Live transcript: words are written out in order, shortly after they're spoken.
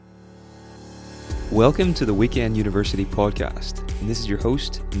Welcome to the Weekend University podcast, and this is your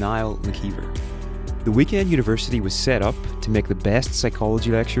host, Niall McKeever. The Weekend University was set up to make the best psychology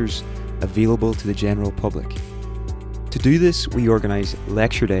lectures available to the general public. To do this, we organise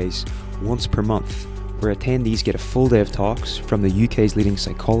lecture days once per month, where attendees get a full day of talks from the UK's leading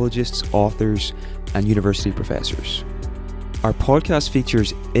psychologists, authors, and university professors. Our podcast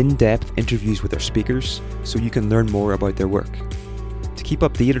features in-depth interviews with our speakers, so you can learn more about their work. To keep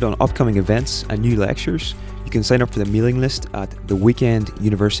updated on upcoming events and new lectures, you can sign up for the mailing list at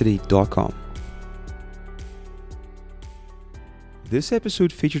theweekenduniversity.com. This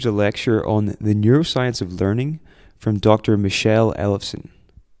episode features a lecture on the neuroscience of learning from Dr. Michelle Ellefson.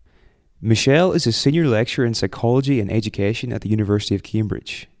 Michelle is a senior lecturer in psychology and education at the University of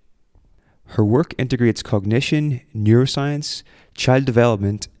Cambridge. Her work integrates cognition, neuroscience, child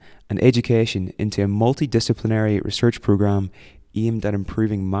development, and education into a multidisciplinary research program aimed at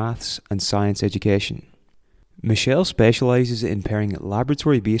improving maths and science education. Michelle specialises in pairing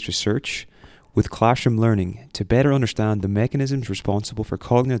laboratory-based research with classroom learning to better understand the mechanisms responsible for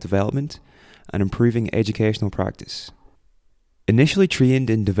cognitive development and improving educational practice. Initially trained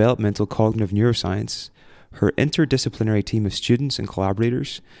in developmental cognitive neuroscience, her interdisciplinary team of students and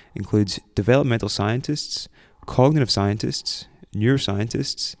collaborators includes developmental scientists, cognitive scientists,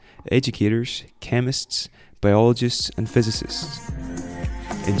 neuroscientists, educators, chemists, biologists, and physicists.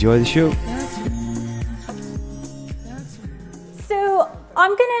 Enjoy the show. So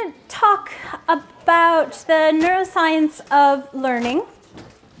I'm going to talk about the neuroscience of learning.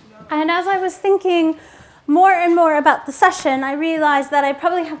 And as I was thinking more and more about the session, I realized that I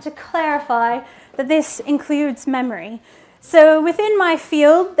probably have to clarify that this includes memory. So within my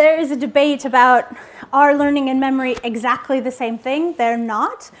field, there is a debate about are learning and memory exactly the same thing? They're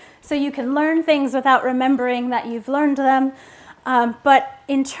not. So you can learn things without remembering that you've learned them. But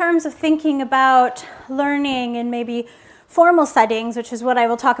in terms of thinking about learning in maybe formal settings, which is what I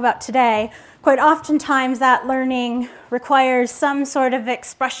will talk about today, quite oftentimes that learning requires some sort of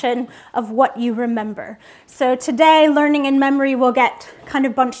expression of what you remember. So today, learning and memory will get kind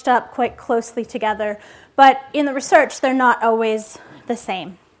of bunched up quite closely together. But in the research, they're not always the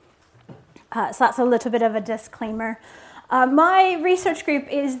same. So that's a little bit of a disclaimer. My research group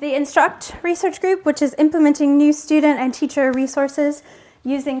is the Instruct research group, which is implementing new student and teacher resources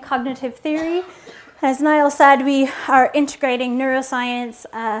using cognitive theory. As Niall said, we are integrating neuroscience,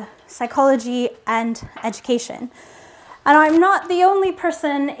 psychology, and education. And I'm not the only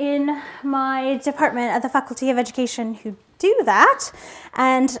person in my department at the Faculty of Education who do that.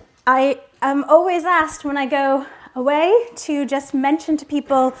 And I am always asked when I go away to just mention to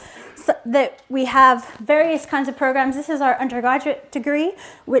people that we have various kinds of programs. This is our undergraduate degree,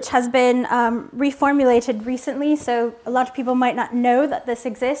 which has been reformulated recently, so a lot of people might not know that this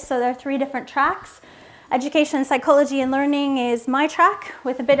exists. So there are 3 different tracks. Education, psychology, and learning is my track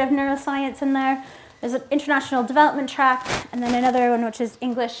with a bit of neuroscience in there. There's an international development track, and then another one which is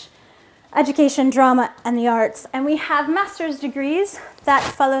English, education, drama, and the arts. And we have master's degrees that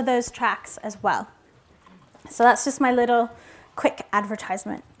follow those tracks as well. So that's just my little quick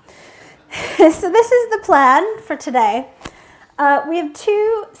advertisement. So this is the plan for today. We have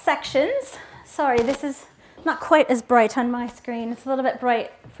 2 sections. Sorry, this is not quite as bright on my screen. It's a little bit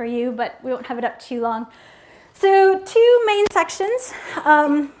bright for you, but we won't have it up too long. So 2 main sections,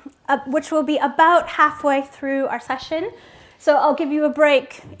 which will be about halfway through our session. So I'll give you a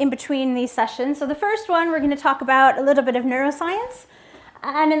break in between these sessions. So the first one, we're going to talk about a little bit of neuroscience.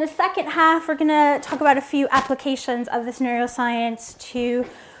 And in the second half, we're going to talk about a few applications of this neuroscience to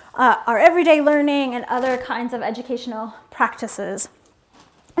our everyday learning and other kinds of educational practices.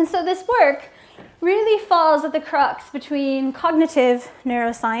 And so this work really falls at the crux between cognitive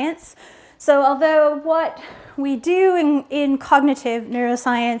neuroscience. So although what we do in cognitive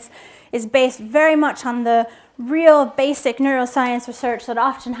neuroscience is based very much on the real basic neuroscience research that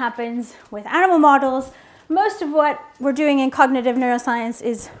often happens with animal models, most of what we're doing in cognitive neuroscience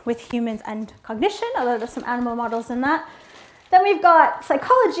is with humans and cognition, although there's some animal models in that. Then we've got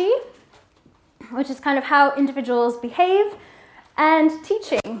psychology, which is kind of how individuals behave, and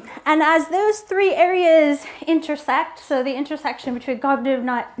teaching. And as those 3 areas intersect, so the intersection between cognitive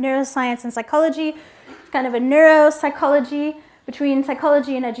neuroscience and psychology, kind of a neuropsychology between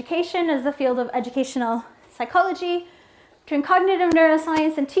psychology and education as the field of educational psychology, between cognitive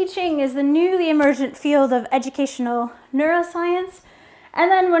neuroscience and teaching is the newly emergent field of educational neuroscience. And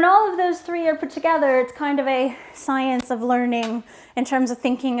then when all of those 3 are put together, it's kind of a science of learning in terms of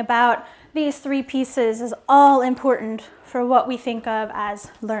thinking about these 3 pieces as all important for what we think of as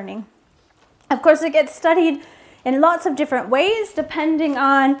learning. Of course, it gets studied in lots of different ways depending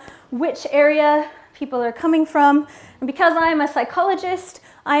on which area people are coming from. And because I'm a psychologist,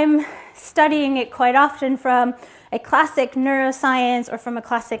 I'm studying it quite often from a classic neuroscience or from a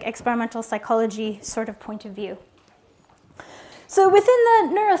classic experimental psychology sort of point of view. So within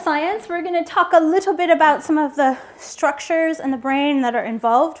the neuroscience, we're going to talk a little bit about some of the structures in the brain that are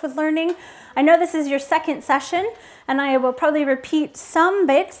involved with learning. I know this is your second session, and I will probably repeat some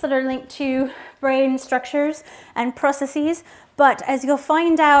bits that are linked to brain structures and processes, but as you'll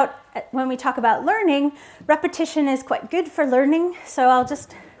find out when we talk about learning, repetition is quite good for learning, so I'll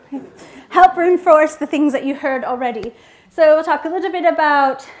just help reinforce the things that you heard already. So we'll talk a little bit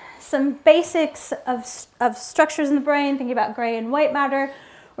about some basics of structures in the brain, thinking about gray and white matter.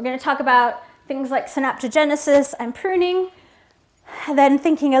 We're going to talk about things like synaptogenesis and pruning, and then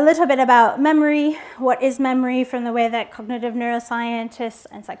thinking a little bit about memory, what is memory from the way that cognitive neuroscientists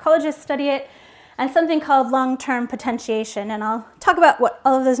and psychologists study it, and something called long-term potentiation. And I'll talk about what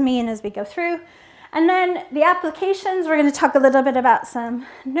all of those mean as we go through. And then the applications, we're going to talk a little bit about some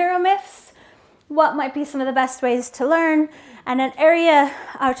neuromyths, what might be some of the best ways to learn, and an area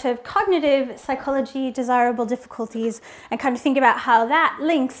out of cognitive psychology, desirable difficulties, and kind of think about how that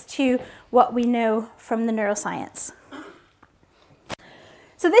links to what we know from the neuroscience.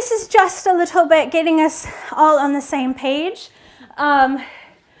 So this is just a little bit getting us all on the same page.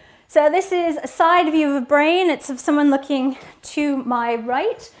 So this is a side view of a brain. It's of someone looking to my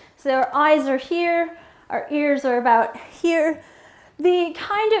right. So our eyes are here, our ears are about here.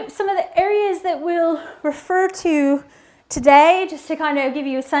 Some of the areas that we'll refer to today, just to kind of give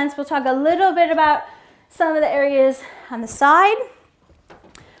you a sense, we'll talk a little bit about some of the areas on the side.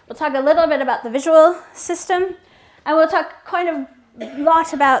 We'll talk a little bit about the visual system, and we'll talk kind of a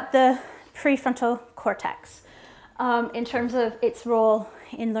lot about the prefrontal cortex in terms of its role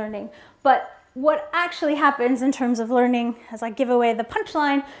in learning. But what actually happens in terms of learning, as I give away the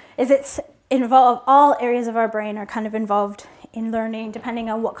punchline, is all areas of our brain are kind of involved in learning, depending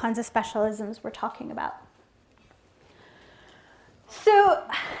on what kinds of specialisms we're talking about. So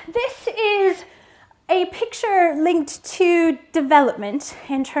this is a picture linked to development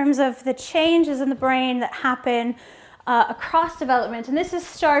in terms of the changes in the brain that happen across development. And this is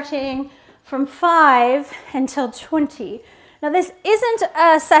starting from 5 until 20. Now this isn't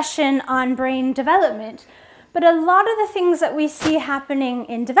a session on brain development, but a lot of the things that we see happening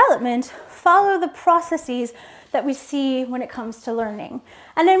in development follow the processes that we see when it comes to learning.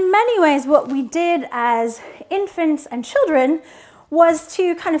 And in many ways, what we did as infants and children was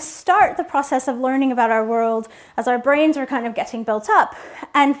to kind of start the process of learning about our world as our brains were kind of getting built up.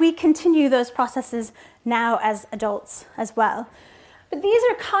 And we continue those processes now as adults as well. But these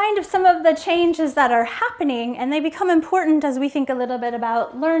are kind of some of the changes that are happening, and they become important as we think a little bit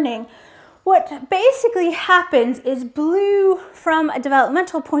about learning. What basically happens is blue, from a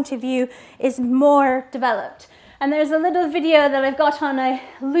developmental point of view, is more developed. And there's a little video that I've got on a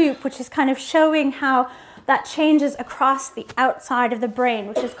loop, which is kind of showing how that changes across the outside of the brain,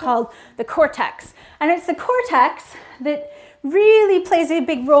 which is called the cortex. And it's the cortex that really plays a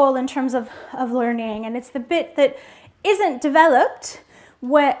big role in terms of learning. And it's the bit that isn't developed,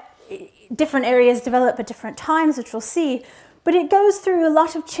 where different areas develop at different times, which we'll see. But it goes through a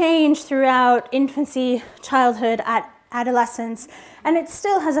lot of change throughout infancy, childhood, adolescence, and it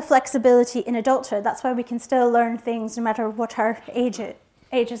still has a flexibility in adulthood. That's why we can still learn things no matter what our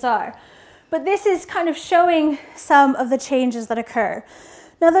ages are. But this is kind of showing some of the changes that occur.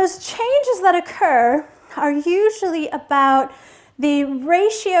 Now, those changes that occur are usually about the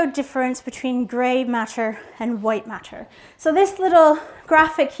ratio difference between gray matter and white matter. So this little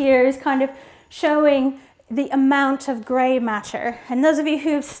graphic here is kind of showing the amount of gray matter. And those of you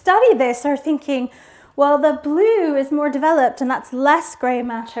who've studied this are thinking, well, the blue is more developed and that's less gray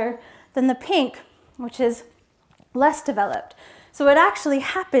matter than the pink, which is less developed. So what actually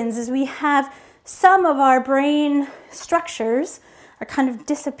happens is we have some of our brain structures are kind of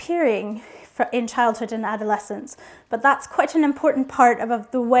disappearing in childhood and adolescence. But that's quite an important part of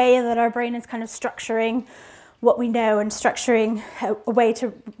the way that our brain is kind of structuring what we know and structuring a way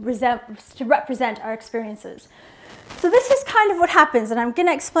to represent our experiences. So this is kind of what happens, and I'm going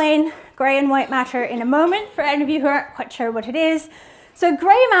to explain gray and white matter in a moment for any of you who aren't quite sure what it is. So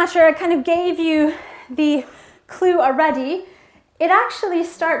gray matter, I kind of gave you the clue already. It actually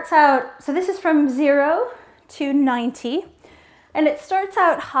starts out, so this is from 0 to 90, and it starts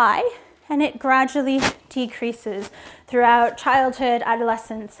out high, and it gradually decreases throughout childhood,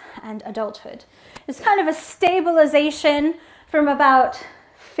 adolescence, and adulthood. It's kind of a stabilization from about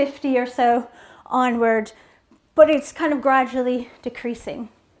 50 or so onward, but it's kind of gradually decreasing.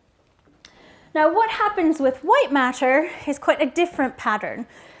 Now, what happens with white matter is quite a different pattern.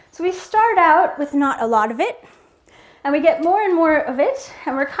 So we start out with not a lot of it, and we get more and more of it,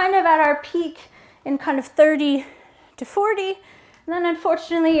 and we're kind of at our peak in kind of 30 to 40, and then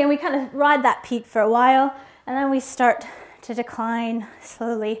unfortunately, and we kind of ride that peak for a while, and then we start to decline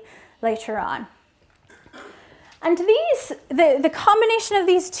slowly later on. And the combination of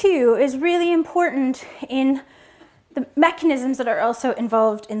these two is really important in the mechanisms that are also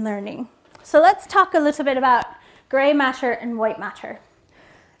involved in learning. So let's talk a little bit about gray matter and white matter.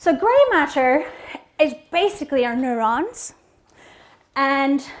 So gray matter is basically our neurons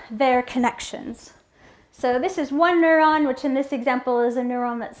and their connections. So this is one neuron, which in this example is a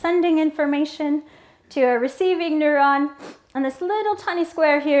neuron that's sending information to a receiving neuron. And this little tiny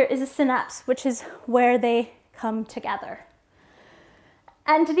square here is a synapse, which is where they come together.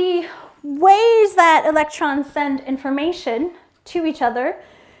 And the ways that electrons send information to each other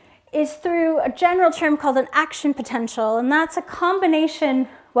is through a general term called an action potential. And that's a combination,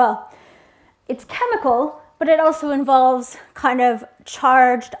 well, it's chemical, but it also involves kind of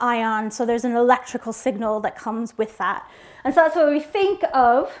charged ions. So there's an electrical signal that comes with that. And so that's what we think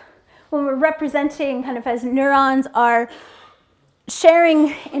of when we're representing kind of as neurons are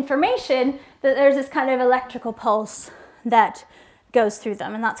sharing information, that there's this kind of electrical pulse that goes through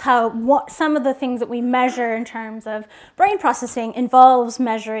them. And that's how some of the things that we measure in terms of brain processing involves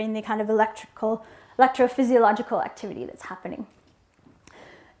measuring the kind of electrophysiological activity that's happening.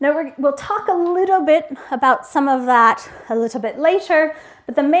 Now we'll talk a little bit about some of that a little bit later,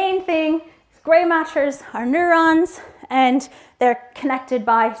 but the main thing is gray matters are neurons, and they're connected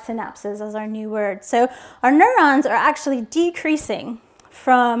by synapses as our new word. So our neurons are actually decreasing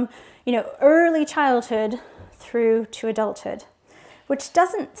from early childhood through to adulthood, which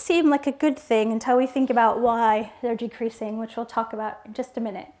doesn't seem like a good thing until we think about why they're decreasing, which we'll talk about in just a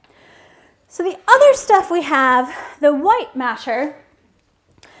minute. So the other stuff we have, the white matter,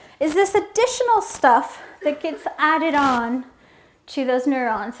 is this additional stuff that gets added on to those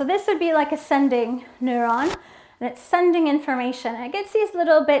neurons. So this would be like a sending neuron, and it's sending information. And it gets these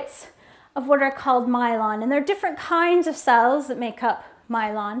little bits of what are called myelin. And there are different kinds of cells that make up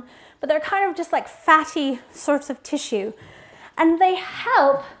myelin, but they're kind of just like fatty sorts of tissue. And they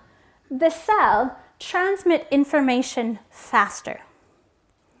help the cell transmit information faster.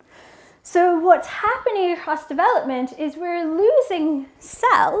 So what's happening across development is we're losing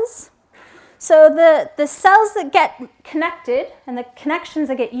cells. So the cells that get connected and the connections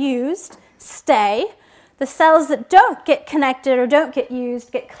that get used stay. The cells that don't get connected or don't get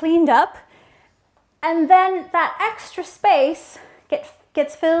used get cleaned up. And then that extra space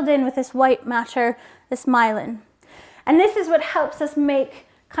gets filled in with this white matter, this myelin. And this is what helps us make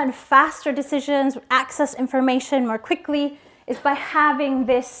kind of faster decisions, access information more quickly, is by having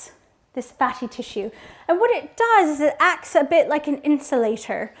this fatty tissue. And what it does is it acts a bit like an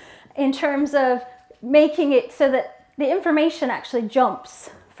insulator in terms of making it so that the information actually jumps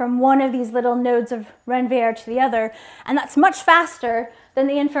from one of these little nodes of Renvier to the other, and that's much faster than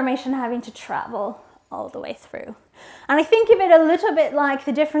the information having to travel all the way through. And I think of it a little bit like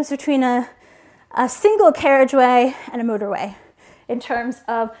the difference between a single carriageway and a motorway in terms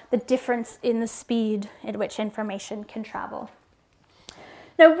of the difference in the speed at which information can travel.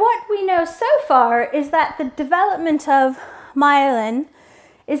 Now, what we know so far is that the development of myelin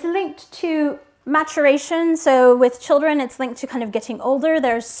is linked to maturation. So with children, it's linked to kind of getting older.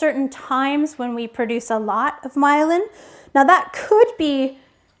 There's certain times when we produce a lot of myelin. Now, that could be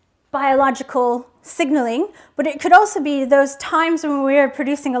biological signaling, but it could also be those times when we're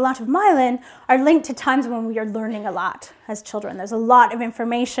producing a lot of myelin are linked to times when we are learning a lot as children. There's a lot of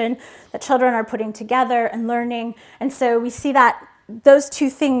information that children are putting together and learning, and so we see that those two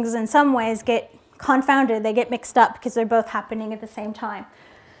things in some ways get confounded, they get mixed up because they're both happening at the same time.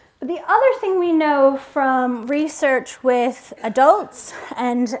 But the other thing we know from research with adults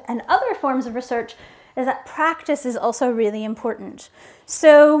and other forms of research is that practice is also really important.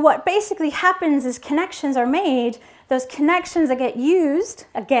 So what basically happens is connections are made. Those connections that get used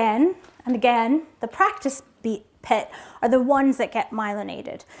again and again, the practice pit, are the ones that get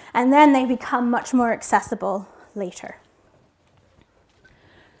myelinated. And then they become much more accessible later.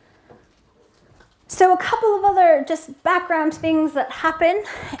 So a couple of other just background things that happen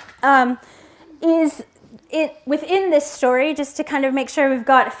is within this story, just to kind of make sure we've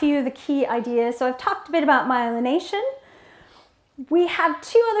got a few of the key ideas. So I've talked a bit about myelination. We have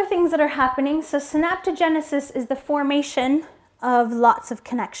two other things that are happening. So synaptogenesis is the formation of lots of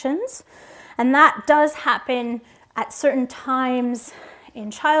connections. And that does happen at certain times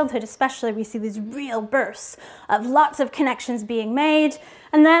in childhood, especially. We see these real bursts of lots of connections being made.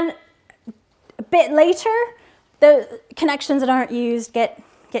 And then a bit later, the connections that aren't used get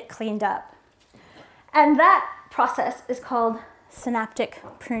get cleaned up. And that process is called synaptic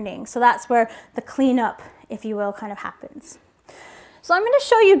pruning. So that's where the cleanup, if you will, kind of happens. So I'm going to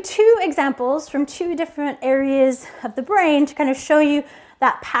show you two examples from two different areas of the brain to kind of show you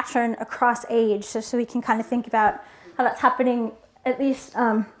that pattern across age, so we can kind of think about how that's happening, at least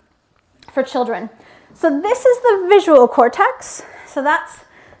for children. So this is the visual cortex. So that's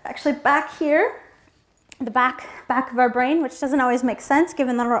actually back here, the back of our brain, which doesn't always make sense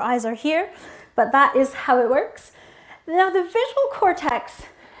given that our eyes are here, but that is how it works. Now the visual cortex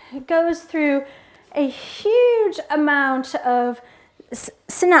goes through a huge amount of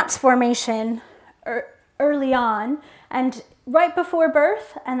synapse formation early on, and right before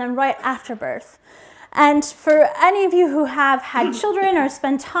birth and then right after birth. And for any of you who have had children or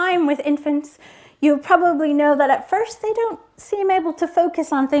spend time with infants, you probably know that at first they don't seem able to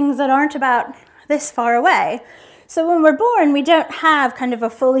focus on things that aren't about this far away. So when we're born, we don't have kind of a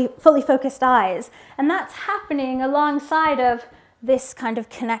fully focused eyes, and that's happening alongside of this kind of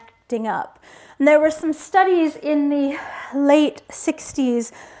connecting up. And there were some studies in the late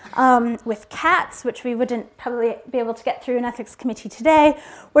 60s with cats, which we wouldn't probably be able to get through an ethics committee today,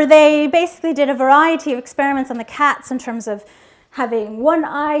 where they basically did a variety of experiments on the cats in terms of having one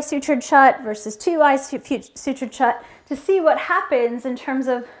eye sutured shut versus two eyes sutured shut to see what happens in terms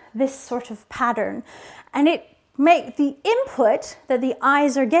of this sort of pattern. And the input that the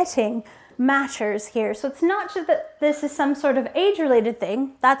eyes are getting matters here. So it's not just that this is some sort of age-related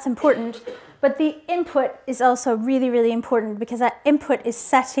thing, that's important, but the input is also really, really important, because that input is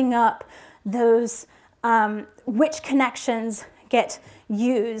setting up those which connections get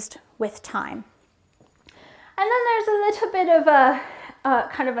used with time. And then there's a little bit of a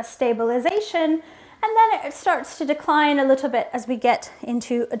kind of a stabilization, and then it starts to decline a little bit as we get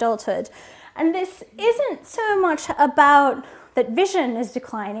into adulthood. And this isn't so much about that vision is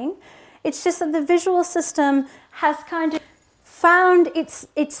declining, it's just that the visual system has kind of found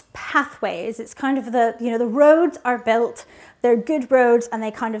its pathways. It's kind of the roads are built, they're good roads, and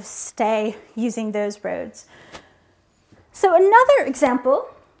they kind of stay using those roads. So another example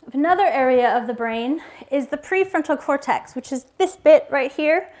of another area of the brain is the prefrontal cortex, which is this bit right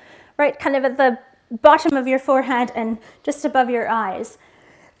here, right kind of at the bottom of your forehead and just above your eyes.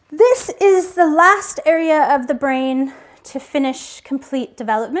 This is the last area of the brain to finish complete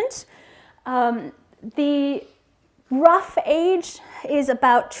development. The rough age is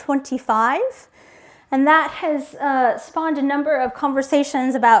about 25, and that has spawned a number of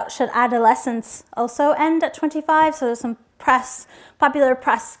conversations about should adolescence also end at 25. So there's some popular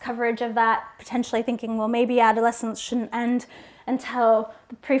press coverage of that, potentially thinking, well, maybe adolescence shouldn't end until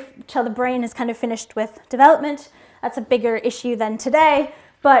the brain is kind of finished with development. That's a bigger issue than today,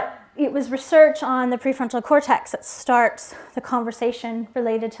 but it was research on the prefrontal cortex that starts the conversation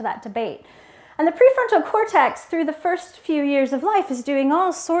related to that debate. And the prefrontal cortex, through the first few years of life, is doing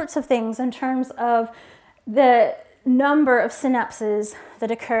all sorts of things in terms of the number of synapses that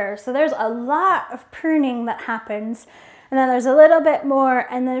occur. So there's a lot of pruning that happens, and then there's a little bit more,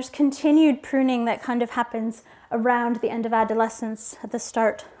 and there's continued pruning that kind of happens around the end of adolescence, at the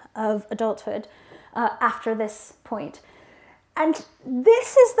start of adulthood, after this point. And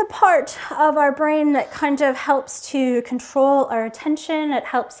this is the part of our brain that kind of helps to control our attention. It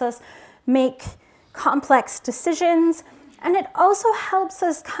helps us make complex decisions, and it also helps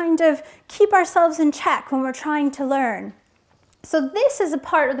us kind of keep ourselves in check when we're trying to learn. So this is a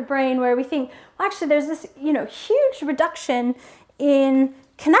part of the brain where we think, well, actually there's this huge reduction in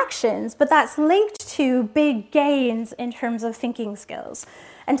connections, but that's linked to big gains in terms of thinking skills.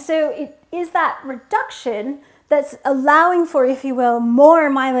 And so it is that reduction that's allowing for, if you will, more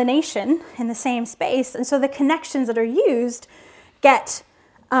myelination in the same space, and so the connections that are used get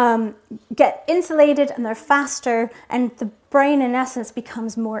insulated, and they're faster, and the brain in essence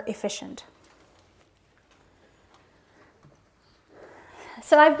becomes more efficient.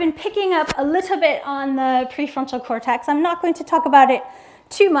 So I've been picking up a little bit on the prefrontal cortex. I'm not going to talk about it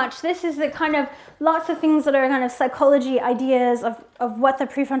too much. This is the kind of lots of things that are kind of psychology ideas of what the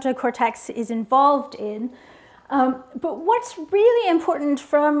prefrontal cortex is involved in. But what's really important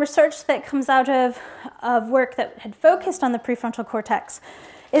from research that comes out of work that had focused on the prefrontal cortex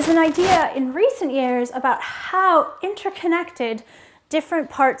is an idea in recent years about how interconnected different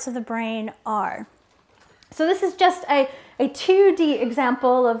parts of the brain are. So this is just a 2D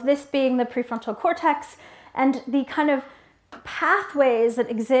example of this being the prefrontal cortex and the kind of pathways that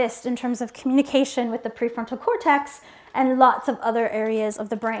exist in terms of communication with the prefrontal cortex and lots of other areas of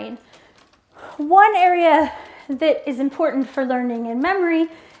the brain. One area that is important for learning and memory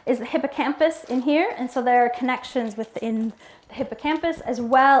is the hippocampus in here, and so there are connections within the hippocampus, as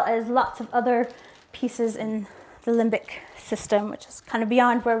well as lots of other pieces in the limbic system, which is kind of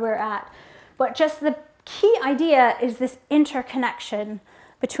beyond where we're at. But just the key idea is this interconnection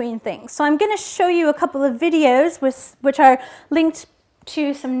between things. So I'm going to show you a couple of videos which are linked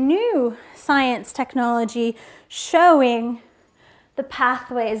to some new science technology showing the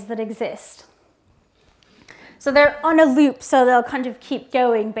pathways that exist. So they're on a loop, so they'll kind of keep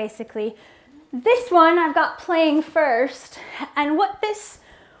going, basically. This one I've got playing first, and what this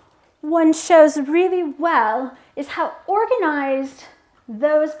one shows really well is how organized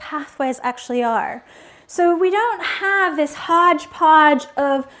those pathways actually are. So we don't have this hodgepodge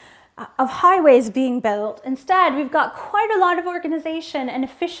of highways being built. Instead, we've got quite a lot of organization and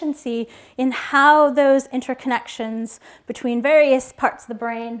efficiency in how those interconnections between various parts of the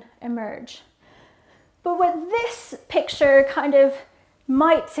brain emerge. But what this picture kind of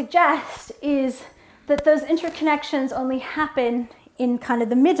might suggest is that those interconnections only happen in kind of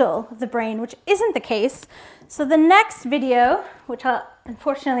the middle of the brain, which isn't the case. So the next video, which I'll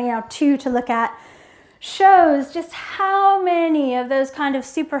unfortunately now 2 to look at, shows just how many of those kind of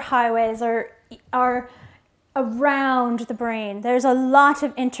superhighways are around the brain. There's a lot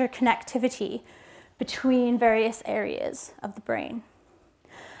of interconnectivity between various areas of the brain.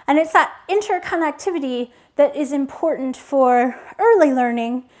 And it's that interconnectivity that is important for early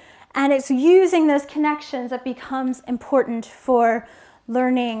learning, and it's using those connections that becomes important for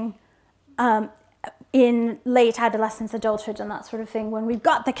learning in late adolescence, adulthood, and that sort of thing, when we've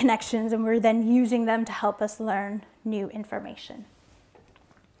got the connections and we're then using them to help us learn new information.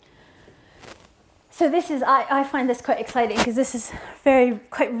 So this is, I find this quite exciting because this is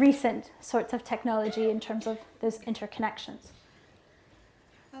quite recent sorts of technology in terms of those interconnections.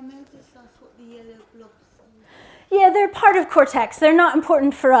 I noticed that's what the yellow blobs are. Yeah, they're part of cortex. They're not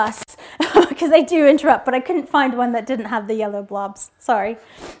important for us because they do interrupt, but I couldn't find one that didn't have the yellow blobs. Sorry.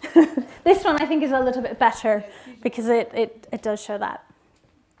 This one I think is a little bit better because it does show that.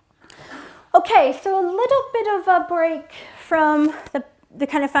 Okay, so a little bit of a break from the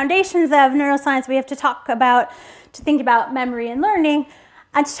kind of foundations of neuroscience we have to think about memory and learning,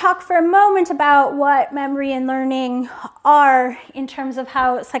 and to talk for a moment about what memory and learning are in terms of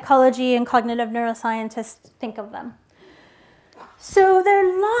how psychology and cognitive neuroscientists think of them. So there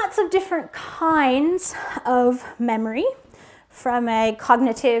are lots of different kinds of memory from a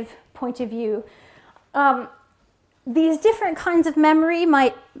cognitive point of view. These different kinds of memory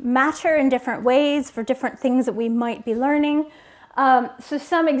might matter in different ways for different things that we might be learning. So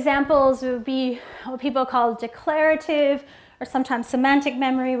some examples would be what people call declarative or sometimes semantic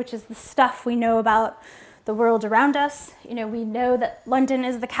memory, which is the stuff we know about the world around us. We know that London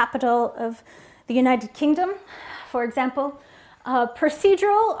is the capital of the United Kingdom, for example.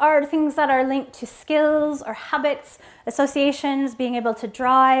 Procedural are things that are linked to skills or habits, associations. Being able to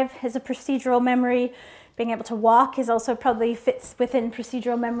drive is a procedural memory. Being able to walk is also probably fits within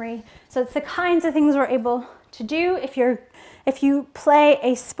procedural memory. So it's the kinds of things we're able to do. If you play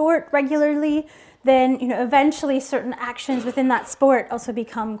a sport regularly, then eventually certain actions within that sport also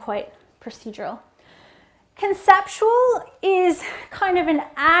become quite procedural. Conceptual is kind of an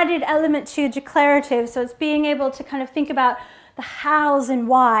added element to declarative, so it's being able to kind of think about the hows and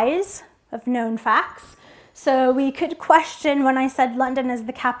whys of known facts. So we could question when I said London is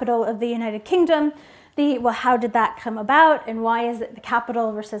the capital of the United Kingdom, how did that come about and why is it the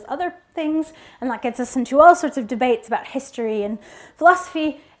capital versus other things? And that gets us into all sorts of debates about history and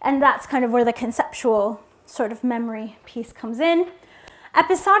philosophy, and that's kind of where the conceptual sort of memory piece comes in.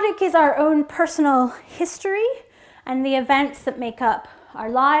 Episodic is our own personal history and the events that make up our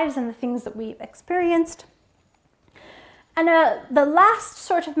lives and the things that we've experienced. And the last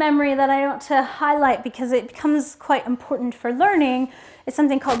sort of memory that I want to highlight because it becomes quite important for learning is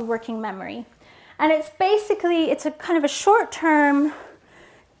something called working memory. And it's a kind of a short-term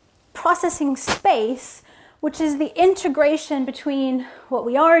processing space, which is the integration between what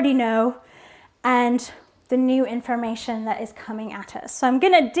we already know and the new information that is coming at us. So I'm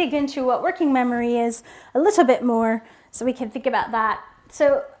going to dig into what working memory is a little bit more so we can think about that.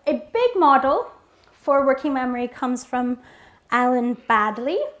 So a big model for working memory comes from Alan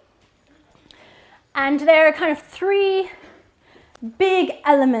Baddeley. And there are kind of 3 big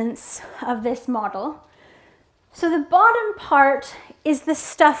elements of this model. So the bottom part is the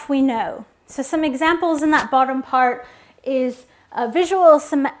stuff we know. So some examples in that bottom part is visual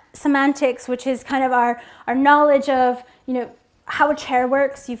semantics, which is kind of our knowledge of how a chair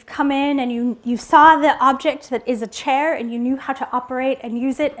works. You've come in and you saw the object that is a chair and you knew how to operate and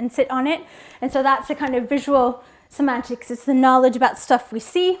use it and sit on it. And so that's a kind of visual semantics. It's the knowledge about stuff we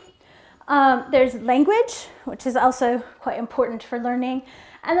see. There's language, which is also quite important for learning.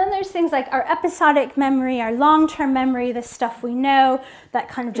 And then there's things like our episodic memory, our long-term memory, the stuff we know, that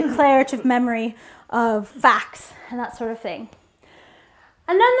kind of declarative memory of facts and that sort of thing.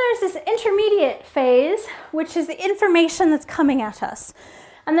 And then there's this intermediate phase, which is the information that's coming at us.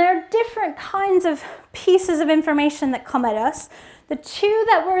 And there are different kinds of pieces of information that come at us. The two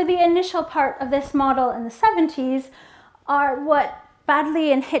that were the initial part of this model in the 70s are what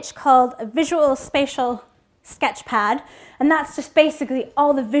Baddeley and Hitch called a visual spatial sketchpad, and that's just basically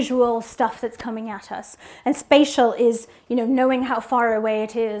all the visual stuff that's coming at us. And spatial is, knowing how far away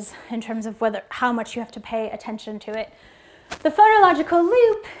it is in terms of how much you have to pay attention to it. The phonological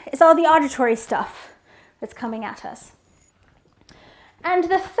loop is all the auditory stuff that's coming at us. And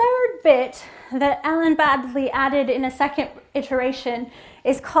the third bit that Alan Baddeley added in a second iteration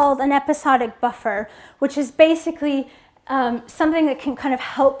is called an episodic buffer, which is basically something that can kind of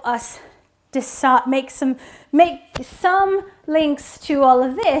help us make some links to all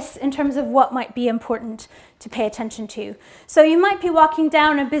of this in terms of what might be important to pay attention to. So you might be walking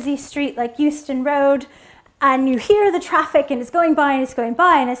down a busy street like Euston Road, and you hear the traffic and it's going by and it's going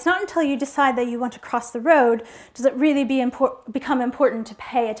by, and it's not until you decide that you want to cross the road does it really become important to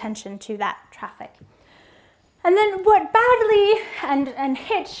pay attention to that traffic. And then what Baddeley and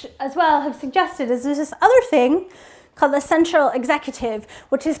Hitch as well have suggested is there's this other thing called the central executive,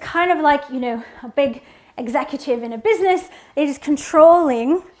 which is kind of like, a big executive in a business. It is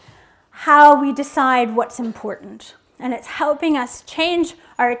controlling how we decide what's important. And it's helping us change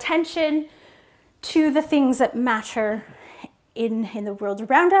our attention to the things that matter in the world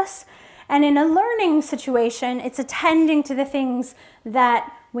around us. And in a learning situation, it's attending to the things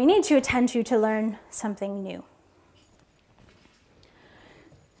that we need to attend to learn something new.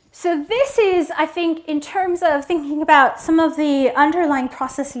 So this is, I think, in terms of thinking about some of the underlying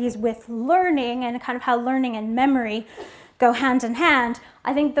processes with learning and kind of how learning and memory go hand in hand,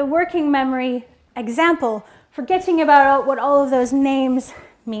 I think the working memory example, forgetting about what all of those names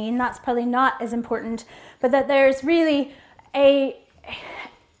mean, that's probably not as important, but that there's really a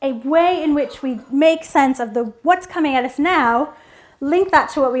way in which we make sense of what's coming at us now, link that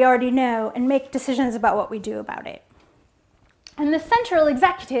to what we already know, and make decisions about what we do about it. And the central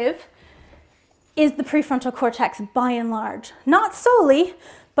executive is the prefrontal cortex by and large. Not solely,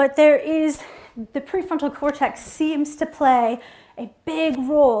 but the prefrontal cortex seems to play a big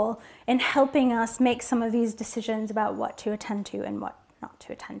role in helping us make some of these decisions about what to attend to and what not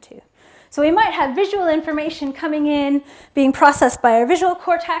to attend to. So we might have visual information coming in, being processed by our visual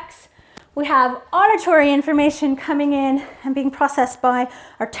cortex. We have auditory information coming in and being processed by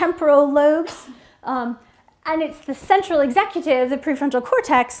our temporal lobes. And it's the central executive, the prefrontal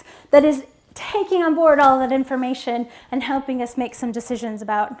cortex, that is taking on board all that information and helping us make some decisions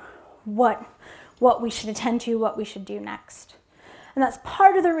about what we should attend to, what we should do next. And that's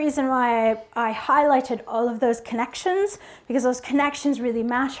part of the reason why I highlighted all of those connections, because those connections really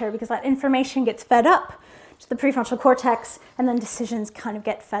matter, because that information gets fed up to the prefrontal cortex, and then decisions kind of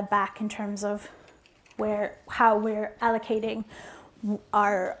get fed back in terms of how we're allocating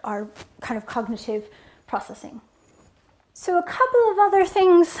our kind of cognitive processing. So a couple of other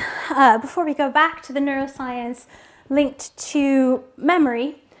things before we go back to the neuroscience linked to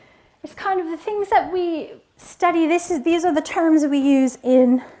memory. It's kind of the things that we study. These are the terms that we use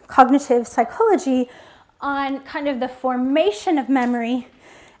in cognitive psychology on kind of the formation of memory,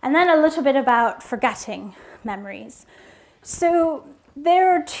 and then a little bit about forgetting memories. So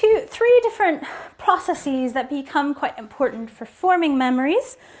there are three different processes that become quite important for forming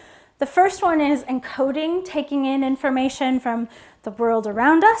memories. The first one is encoding, taking in information from the world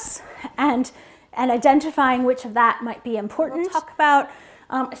around us and identifying which of that might be important. We'll talk about,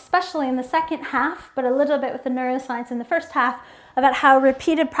 especially in the second half, but a little bit with the neuroscience in the first half, about how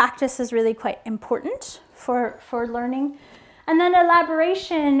repeated practice is really quite important for learning. And then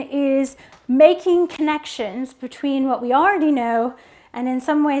elaboration is making connections between what we already know and in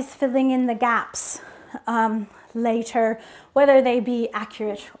some ways filling in the gaps later, whether they be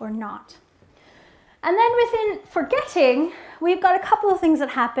accurate or not. And then within forgetting, we've got a couple of things that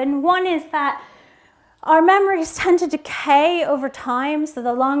happen. One is that our memories tend to decay over time, so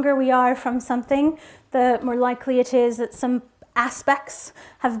the longer we are from something, the more likely it is that some aspects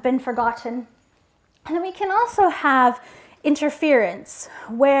have been forgotten. And then we can also have interference,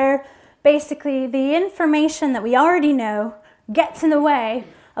 where basically the information that we already know gets in the way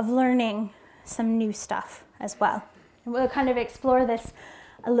of learning some new stuff as well. And we'll kind of explore this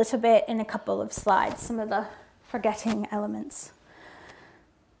a little bit in a couple of slides, some of the forgetting elements.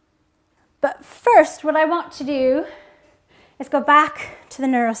 But first, what I want to do is go back to the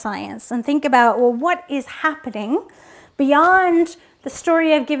neuroscience and think about, well, what is happening beyond the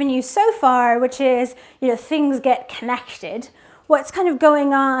story I've given you so far, which is, things get connected. What's kind of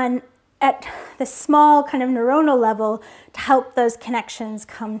going on at the small kind of neuronal level to help those connections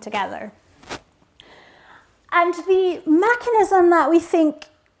come together. And the mechanism that we think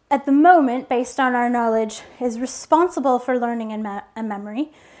at the moment, based on our knowledge, is responsible for learning and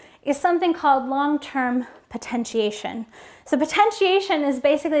memory is something called long-term potentiation. So potentiation is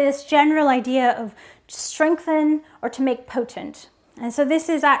basically this general idea of strengthen or to make potent. And so this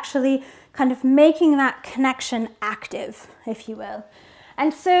is actually kind of making that connection active, if you will.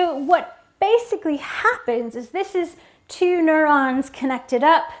 And so what basically happens is this is two neurons connected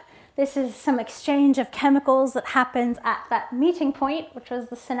up. This is some exchange of chemicals that happens at that meeting point, which was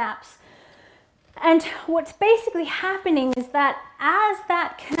the synapse. And what's basically happening is that as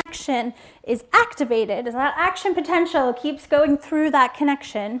that connection is activated, as that action potential keeps going through that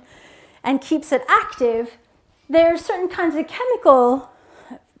connection and keeps it active, there are certain kinds of chemical,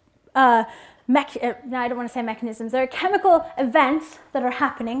 I don't want to say mechanisms, there are chemical events that are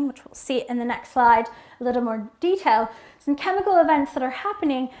happening, which we'll see in the next slide a little more detail, some chemical events that are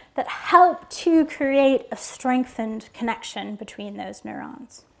happening that help to create a strengthened connection between those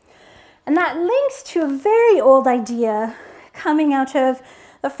neurons. And that links to a very old idea coming out of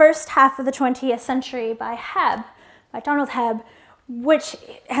the first half of the 20th century by Donald Hebb, which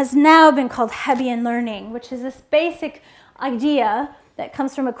has now been called Hebbian learning, which is this basic idea that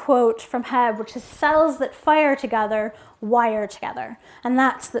comes from a quote from Hebb, which is cells that fire together wire together. And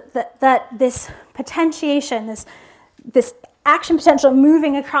that's that this potentiation, this action potential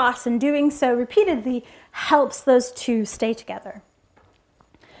moving across and doing so repeatedly helps those two stay together.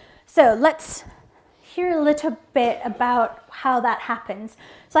 So let's hear a little bit about how that happens.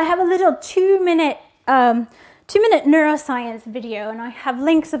 So I have a little two-minute neuroscience video, and I have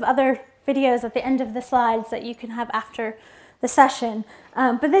links of other videos at the end of the slides that you can have after the session.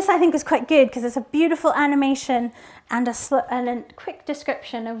 But this I think is quite good because it's a beautiful animation and a quick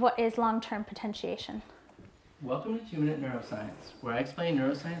description of what is long-term potentiation. Welcome to 2-Minute Neuroscience, where I explain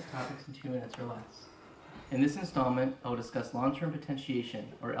neuroscience topics in 2 minutes or less. In this installment, I will discuss long-term potentiation,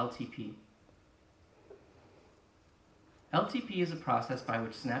 or LTP. LTP is a process by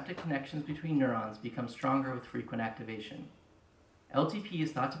which synaptic connections between neurons become stronger with frequent activation. LTP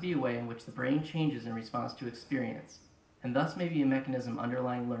is thought to be a way in which the brain changes in response to experience, and thus may be a mechanism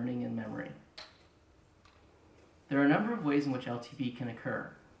underlying learning and memory. There are a number of ways in which LTP can occur.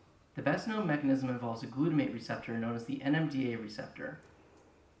 The best known mechanism involves a glutamate receptor known as the NMDA receptor.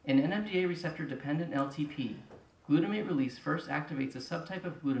 In NMDA receptor-dependent LTP, glutamate release first activates a subtype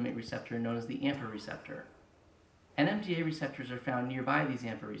of glutamate receptor known as the AMPA receptor. NMDA receptors are found nearby these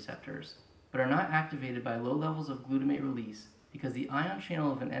AMPA receptors, but are not activated by low levels of glutamate release because the ion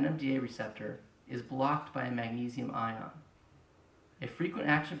channel of an NMDA receptor is blocked by a magnesium ion. If frequent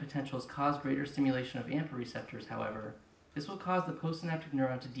action potentials cause greater stimulation of AMPA receptors, however, this will cause the postsynaptic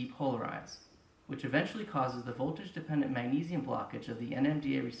neuron to depolarize, which eventually causes the voltage-dependent magnesium blockage of the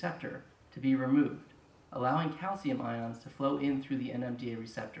NMDA receptor to be removed, allowing calcium ions to flow in through the NMDA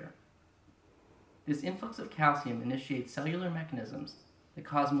receptor. This influx of calcium initiates cellular mechanisms that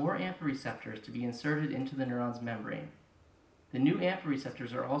cause more AMPA receptors to be inserted into the neuron's membrane. The new AMPA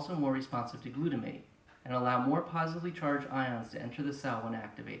receptors are also more responsive to glutamate and allow more positively charged ions to enter the cell when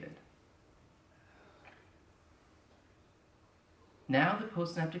activated. Now the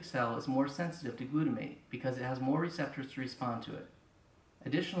postsynaptic cell is more sensitive to glutamate because it has more receptors to respond to it.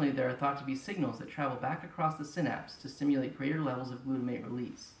 Additionally, there are thought to be signals that travel back across the synapse to stimulate greater levels of glutamate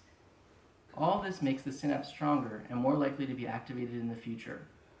release. All this makes the synapse stronger and more likely to be activated in the future.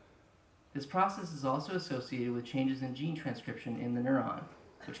 This process is also associated with changes in gene transcription in the neuron,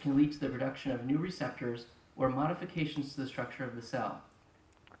 which can lead to the production of new receptors or modifications to the structure of the cell.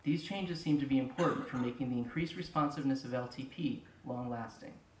 These changes seem to be important for making the increased responsiveness of LTP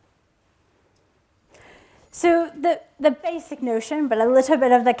long-lasting. So the basic notion, but a little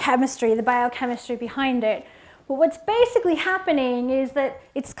bit of the chemistry, the biochemistry behind it. But what's basically happening is that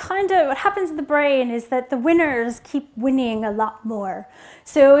it's kind of, what happens in the brain is that the winners keep winning a lot more.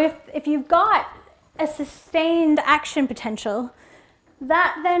 So if you've got a sustained action potential,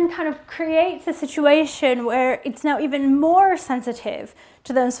 that then kind of creates a situation where it's now even more sensitive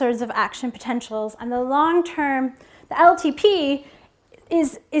to those sorts of action potentials, and the long-term, the LTP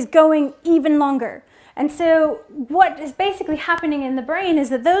is going even longer. And so what is basically happening in the brain is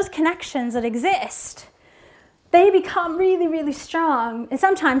that those connections that exist, they become really, really strong, and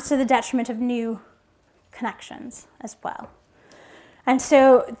sometimes to the detriment of new connections as well. And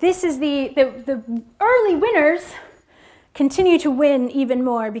so this is the early winners continue to win even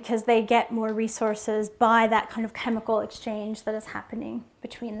more because they get more resources by that kind of chemical exchange that is happening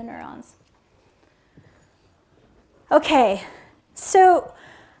between the neurons. Okay, so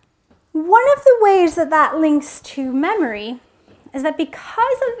one of the ways that that links to memory is that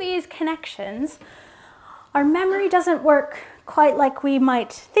because of these connections, our memory doesn't work quite like we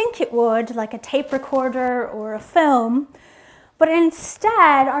might think it would, like a tape recorder or a film, but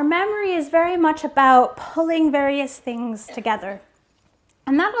instead our memory is very much about pulling various things together.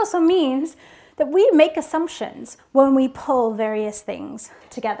 And that also means that we make assumptions when we pull various things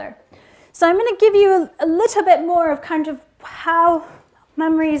together. So I'm going to give you a little bit more of kind of how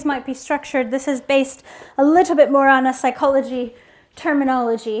memories might be structured. This is based a little bit more on a psychology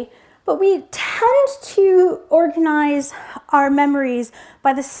terminology, but we tend to organize our memories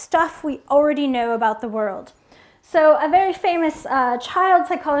by the stuff we already know about the world. So a very famous child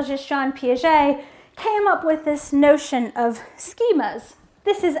psychologist, Jean Piaget, came up with this notion of schemas.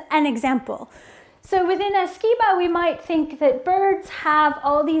 This is an example. So within a schema, we might think that birds have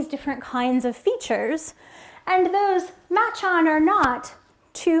all these different kinds of features, and those match on or not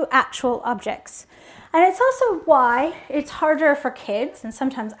to actual objects. And it's also why it's harder for kids, and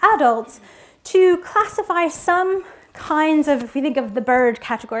sometimes adults, to classify some kinds of, if we think of the bird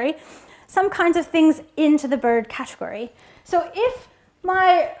category, some kinds of things into the bird category. So if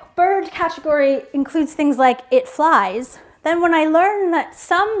my bird category includes things like it flies, then when I learn that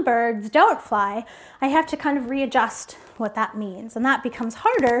some birds don't fly, I have to kind of readjust what that means. And that becomes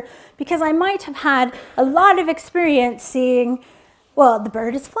harder because I might have had a lot of experience seeing, well, the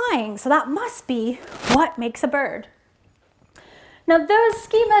bird is flying, so that must be what makes a bird. Now those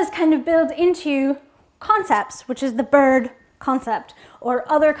schemas kind of build into concepts, which is the bird concept,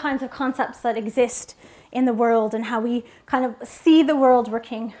 or other kinds of concepts that exist in the world and how we kind of see the world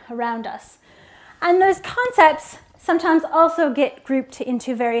working around us. And those concepts sometimes also get grouped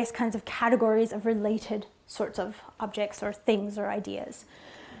into various kinds of categories of related sorts of objects or things or ideas.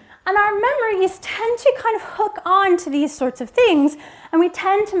 And our memories tend to kind of hook on to these sorts of things, and we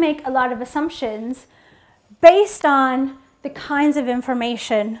tend to make a lot of assumptions based on the kinds of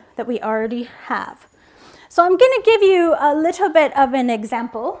information that we already have. So I'm going to give you a little bit of an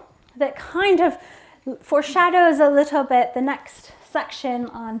example that kind of foreshadows a little bit the next section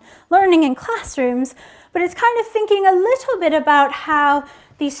on learning in classrooms, but it's kind of thinking a little bit about how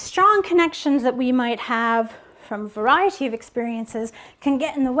these strong connections that we might have from a variety of experiences can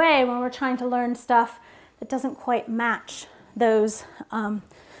get in the way when we're trying to learn stuff that doesn't quite match those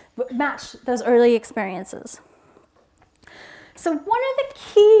early experiences. So one of the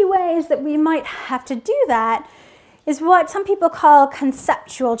key ways that we might have to do that is what some people call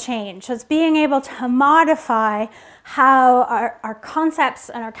conceptual change. So it's being able to modify how our concepts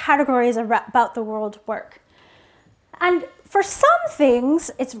and our categories about the world work. And for some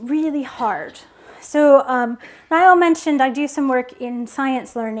things, it's really hard. So Niall mentioned I do some work in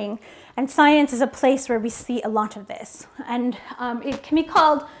science learning, and science is a place where we see a lot of this. And it can be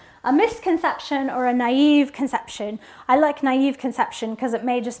called a misconception or a naive conception. I like naive conception because it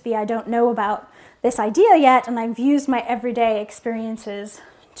may just be I don't know about this idea yet, and I've used my everyday experiences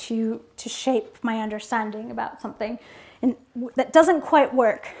to shape my understanding about something that doesn't quite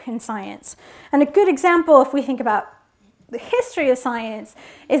work in science. And a good example, if we think about the history of science,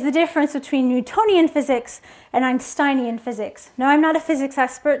 is the difference between Newtonian physics and Einsteinian physics. Now, I'm not a physics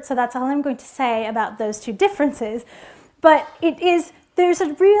expert, so that's all I'm going to say about those two differences, but there's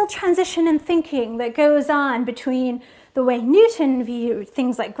a real transition in thinking that goes on between the way Newton viewed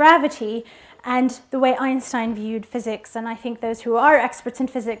things like gravity and the way Einstein viewed physics. And I think those who are experts in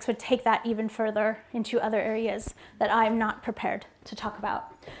physics would take that even further into other areas that I'm not prepared to talk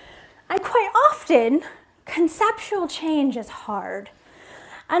about. And quite often, conceptual change is hard.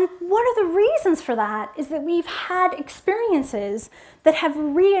 And one of the reasons for that is that we've had experiences that have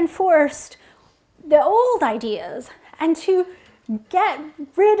reinforced the old ideas, and to get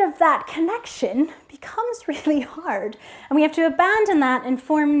rid of that connection becomes really hard. And we have to abandon that and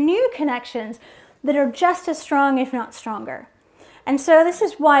form new connections that are just as strong, if not stronger. And so this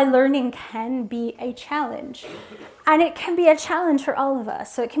is why learning can be a challenge. And it can be a challenge for all of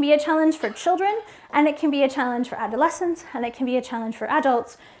us. So it can be a challenge for children, and it can be a challenge for adolescents, and it can be a challenge for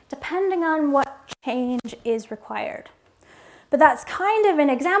adults, depending on what change is required. But that's kind of an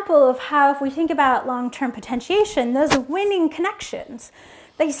example of how, if we think about long-term potentiation, those winning connections,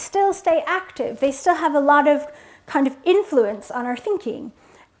 they still stay active. They still have a lot of kind of influence on our thinking.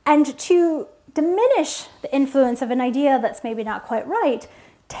 And to diminish the influence of an idea that's maybe not quite right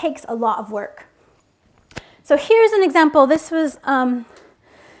takes a lot of work. So here's an example. This was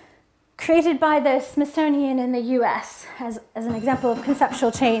created by the Smithsonian in the US as an example of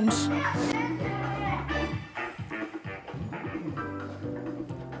conceptual change.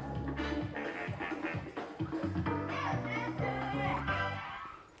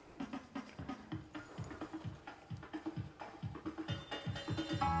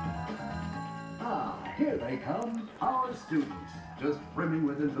 Here they come, our students, just brimming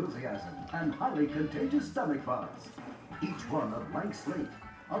with enthusiasm and highly contagious stomach buzz. Each one a blank slate,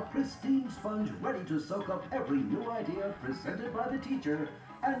 a pristine sponge ready to soak up every new idea presented by the teacher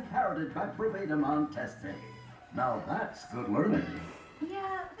and parroted back verbatim on test day. Now that's good learning.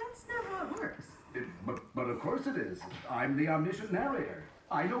 Yeah, that's not how it works. But of course it is. I'm the omniscient narrator.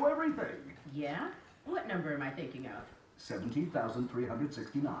 I know everything. Yeah? What number am I thinking of?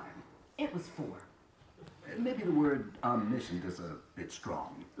 17,369. It was 4. Maybe the word omniscient is a bit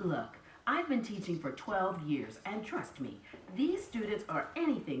strong. Look, I've been teaching for 12 years, and trust me, these students are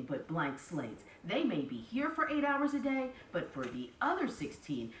anything but blank slates. They may be here for 8 hours a day, but for the other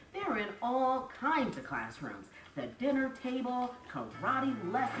 16, they're in all kinds of classrooms. The dinner table, karate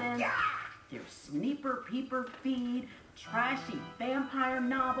lessons, their sneaper peeper feed, trashy vampire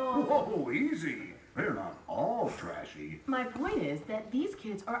novels. Whoa, easy. They're not all trashy. My point is that these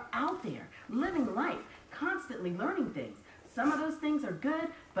kids are out there, living life, constantly learning things. Some of those things are good,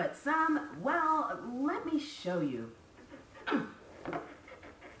 but some, well, let me show you. Okay,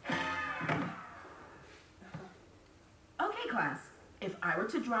 class, if I were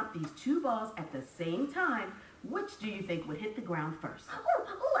to drop these 2 balls at the same time, which do you think would hit the ground first? I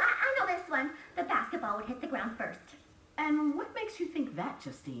know this one. The basketball would hit the ground first. And what makes you think that,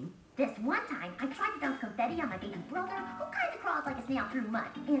 Justine? This one time, I tried to dump confetti on my baby brother, who kind of crawls like a snail through mud,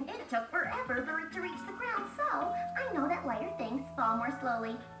 and it took forever for it to reach the ground, so I know that lighter things fall more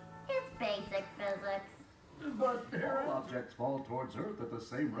slowly. It's basic physics. But all objects fall towards Earth at the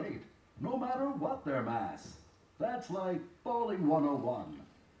same rate, no matter what their mass. That's like bowling 101.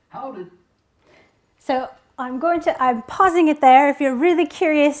 How did... So I'm pausing it there. If you're really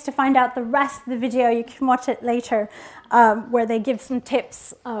curious to find out the rest of the video, you can watch it later, where they give some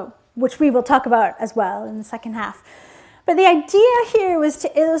tips, which we will talk about as well in the second half. But the idea here was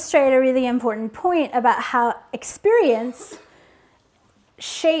to illustrate a really important point about how experience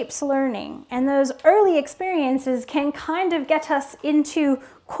shapes learning. And those early experiences can kind of get us into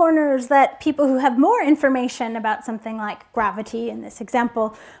corners that people who have more information about something like gravity, in this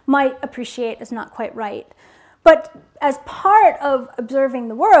example, might appreciate as not quite right. But as part of observing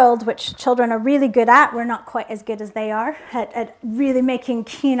the world, which children are really good at, we're not quite as good as they are at really making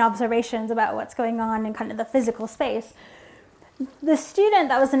keen observations about what's going on in kind of the physical space. The student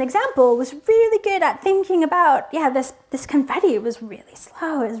that was an example was really good at thinking about, this confetti was really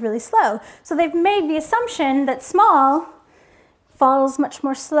slow, it was really slow. So they've made the assumption that small falls much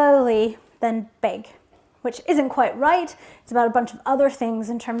more slowly than big, which isn't quite right. It's about a bunch of other things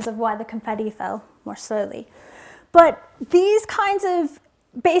in terms of why the confetti fell more slowly. But these kinds of,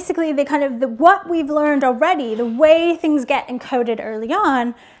 basically what we've learned already, the way things get encoded early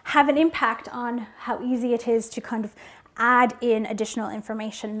on, have an impact on how easy it is to kind of add in additional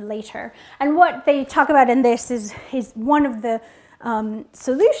information later. And what they talk about in this is one of the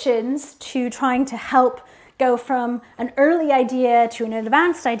solutions to trying to help go from an early idea to an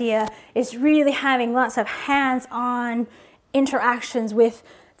advanced idea is really having lots of hands-on interactions with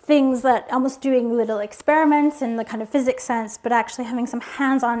things, that almost doing little experiments in the kind of physics sense, but actually having some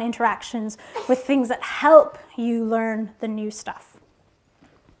hands-on interactions with things that help you learn the new stuff.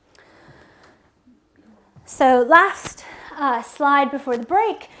 So last slide before the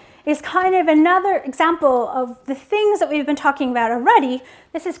break is kind of another example of the things that we've been talking about already.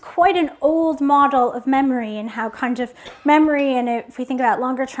 This is quite an old model of memory and how kind of memory, and if we think about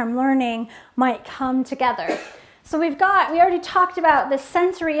longer term learning, might come together. So we already talked about the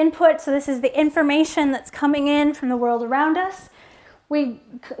sensory input. So this is the information that's coming in from the world around us.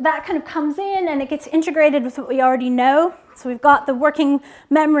 That kind of comes in and it gets integrated with what we already know. So we've got the working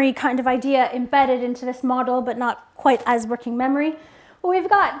memory kind of idea embedded into this model, but not quite as working memory. Well, we've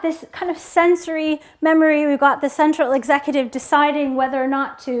got this kind of sensory memory. We've got the central executive deciding whether or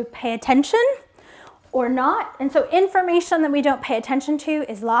not to pay attention or not. And so information that we don't pay attention to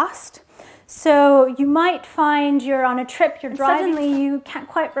is lost. So you might find you're on a trip, you're driving, suddenly you can't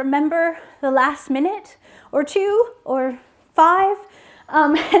quite remember the last minute or 2 or 5.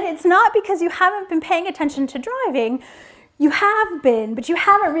 And it's not because you haven't been paying attention to driving. You have been, but you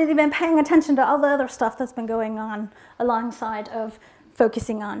haven't really been paying attention to all the other stuff that's been going on alongside of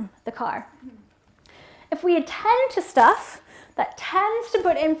focusing on the car. If we attend to stuff that tends to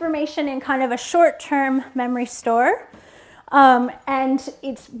put information in kind of a short-term memory store, And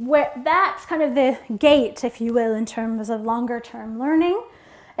that's kind of the gate, if you will, in terms of longer term learning.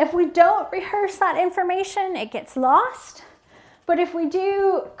 If we don't rehearse that information, it gets lost. But if we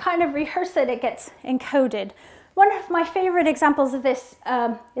do kind of rehearse it, it gets encoded. One of my favorite examples of this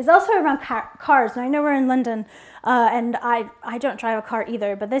is also around cars. And I know we're in London, and I don't drive a car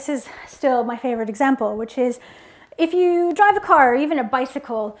either, but this is still my favorite example, which is if you drive a car or even a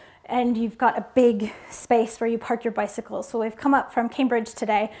bicycle and you've got a big space where you park your bicycle. So we've come up from Cambridge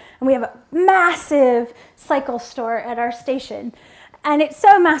today, and we have a massive cycle store at our station. And it's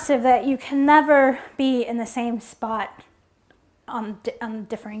so massive that you can never be in the same spot on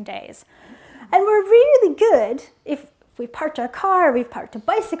differing days. And we're really good, if we've parked our car, we've parked a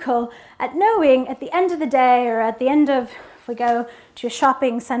bicycle, at knowing at the end of the day or at the end of, if we go to a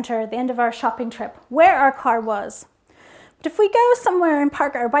shopping center, at the end of our shopping trip, where our car was. But if we go somewhere and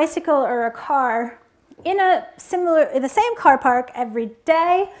park our bicycle or a car in the same car park every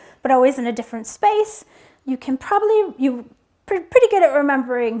day, but always in a different space, you're pretty good at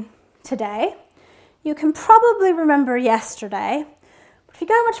remembering today. You can probably remember yesterday. But if you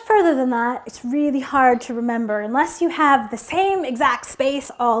go much further than that, it's really hard to remember. Unless you have the same exact space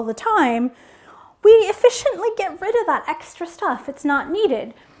all the time, we efficiently get rid of that extra stuff. It's not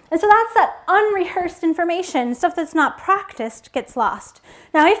needed. And so that's that unrehearsed information, stuff that's not practiced gets lost.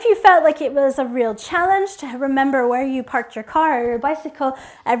 Now, if you felt like it was a real challenge to remember where you parked your car or your bicycle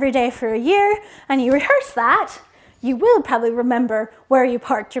every day for a year, and you rehearse that, you will probably remember where you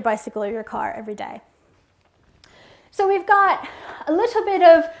parked your bicycle or your car every day. So we've got a little bit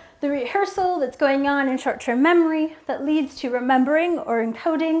of the rehearsal that's going on in short-term memory that leads to remembering or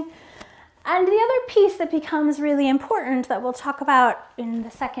encoding. And the other piece that becomes really important that we'll talk about in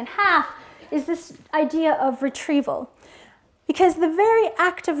the second half is this idea of retrieval. Because the very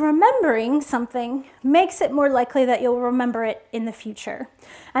act of remembering something makes it more likely that you'll remember it in the future.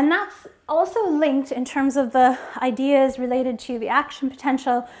 And that's also linked in terms of the ideas related to the action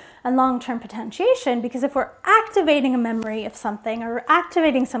potential and long-term potentiation, because if we're activating a memory of something or we're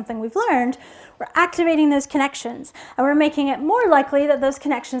activating something we've learned, we're activating those connections, and we're making it more likely that those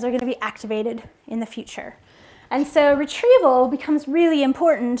connections are going to be activated in the future. And so retrieval becomes really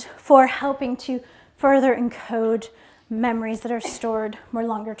important for helping to further encode memories that are stored more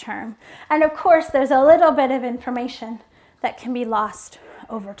longer term. And of course, there's a little bit of information that can be lost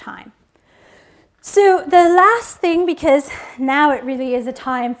over time. So the last thing, because now it really is a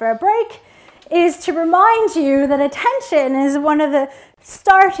time for a break, is to remind you that attention is one of the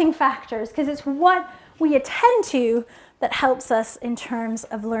starting factors, because it's what we attend to that helps us in terms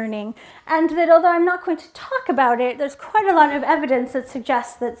of learning. And that although I'm not going to talk about it, there's quite a lot of evidence that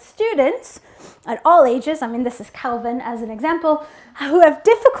suggests that students at all ages, I mean this is Calvin as an example, who have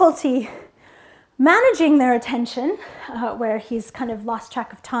difficulty managing their attention, where he's kind of lost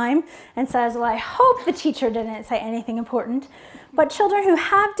track of time and says, well, I hope the teacher didn't say anything important. But children who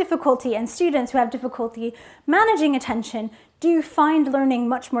have difficulty and students who have difficulty managing attention do find learning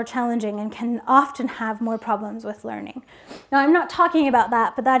much more challenging and can often have more problems with learning. Now, I'm not talking about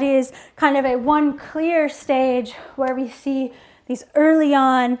that, but that is kind of a one clear stage where we see these early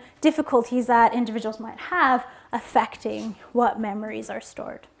on difficulties that individuals might have affecting what memories are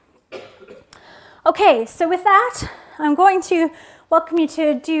stored. Okay, so with that, I'm going to welcome you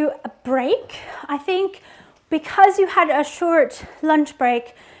to do a break. I think because you had a short lunch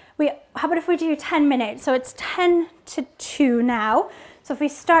break, how about if we do 10 minutes? So it's 10 to 2 now. So if we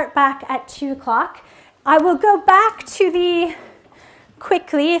start back at 2 o'clock, I will go back to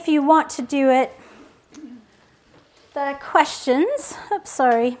quickly, if you want to do it, the questions. Oops,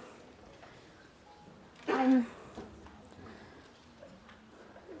 sorry.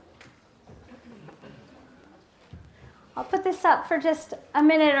 I'll put this up for just a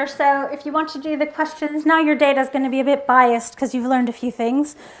minute or so. If you want to do the questions, now your data is going to be a bit biased because you've learned a few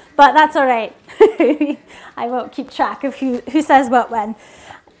things, but that's all right. I won't keep track of who says what when.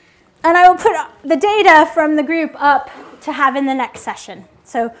 And I will put the data from the group up to have in the next session.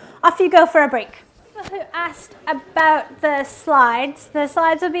 So off you go for a break. Who asked about the slides? The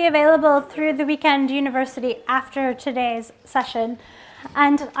slides will be available through the weekend university after today's session.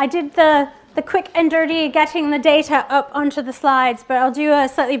 And I did the quick and dirty getting the data up onto the slides, but I'll do a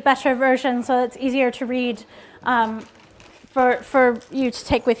slightly better version so it's easier to read for you to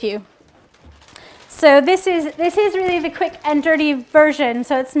take with you. So this is really the quick and dirty version,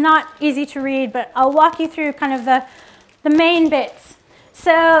 so it's not easy to read, but I'll walk you through kind of the main bits.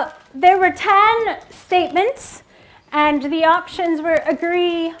 So there were 10 statements, and the options were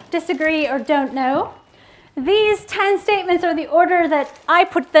agree, disagree, or don't know. These 10 statements are the order that I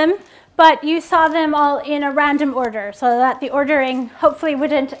put them, but you saw them all in a random order, so that the ordering hopefully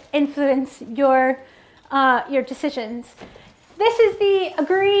wouldn't influence your decisions. This is the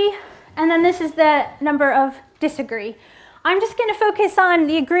agree, and then this is the number of disagree. I'm just going to focus on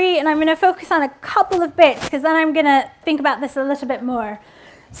the agree, and I'm going to focus on a couple of bits, because then I'm going to think about this a little bit more.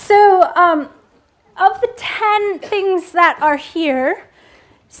 So of the 10 things that are here,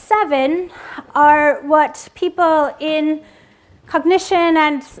 7 are what people in cognition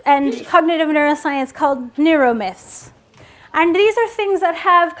and cognitive neuroscience called neuromyths. And these are things that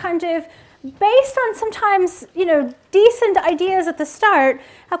have kind of, based on sometimes, decent ideas at the start,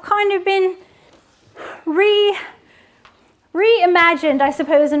 have kind of been reimagined, I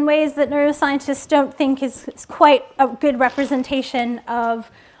suppose, in ways that neuroscientists don't think is quite a good representation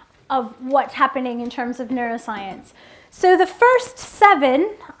of what's happening in terms of neuroscience. So the first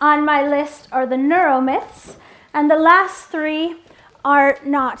 7 on my list are the neuromyths, and the last 3 are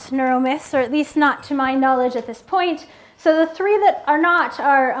not neuromyths, or at least not to my knowledge at this point. So the 3 that are not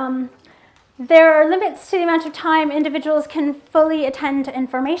are, there are limits to the amount of time individuals can fully attend to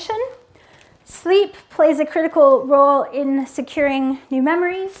information. Sleep plays a critical role in securing new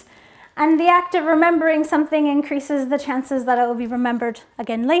memories, and the act of remembering something increases the chances that it will be remembered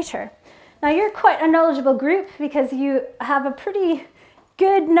again later. Now, you're quite a knowledgeable group because you have a pretty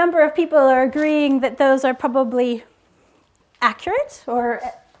good number of people are agreeing that those are probably accurate, or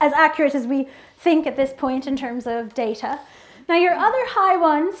as accurate as we think at this point in terms of data. Now, your other high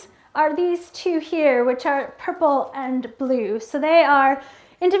ones are these 2 here, which are purple and blue. So they are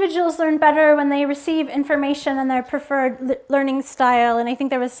individuals learn better when they receive information in their preferred learning style. And I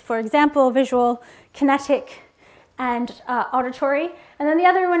think there was, for example, visual, kinetic, and auditory. And then the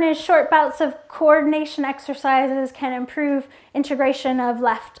other one is short bouts of coordination exercises can improve integration of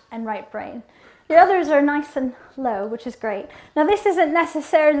left and right brain. The others are nice and low, which is great. Now, this isn't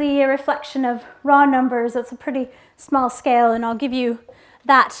necessarily a reflection of raw numbers. It's a pretty small scale, and I'll give you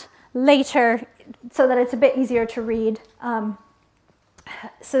that later so that it's a bit easier to read,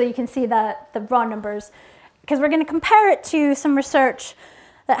 so that you can see the raw numbers, because we're going to compare it to some research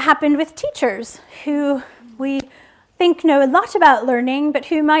that happened with teachers who we think know a lot about learning, but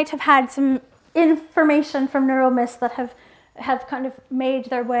who might have had some information from neuromyths that have kind of made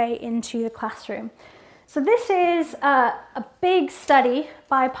their way into the classroom. So this is a big study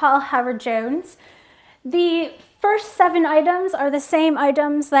by Paul Howard-Jones. The first 7 items are the same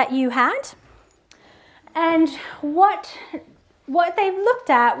items that you had, and what they've looked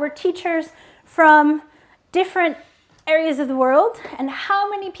at were teachers from different areas of the world and how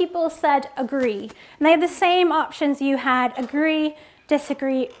many people said agree. And they have the same options you had: agree,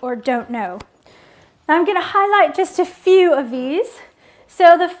 disagree, or don't know. Now I'm going to highlight just a few of these.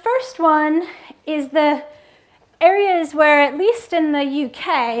 So the first one is the areas where, at least in the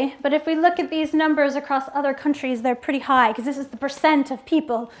UK, but if we look at these numbers across other countries, they're pretty high, because this is the percent of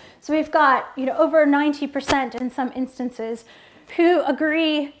people. So we've got over 90% in some instances who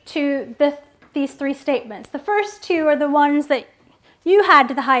agree to these 3 statements. The first 2 are the ones that you had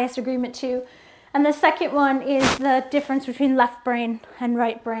the highest agreement to, and the second one is the difference between left brain and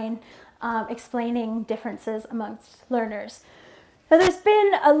right brain, explaining differences amongst learners. Now, there's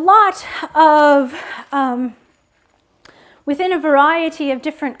been a lot of, within a variety of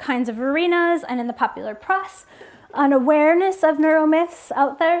different kinds of arenas and in the popular press, an awareness of neuromyths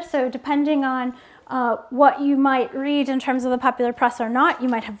out there. So depending on what you might read in terms of the popular press or not, you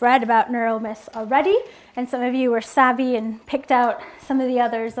might have read about neuromyths already, and some of you were savvy and picked out some of the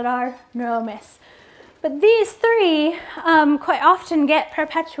others that are neuromyths. But these 3 quite often get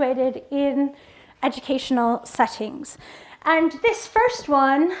perpetuated in educational settings. And this first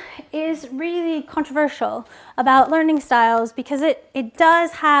one is really controversial about learning styles, because it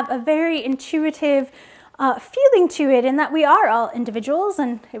does have a very intuitive feeling to it, in that we are all individuals,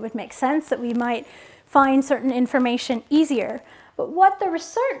 and it would make sense that we might find certain information easier. But what the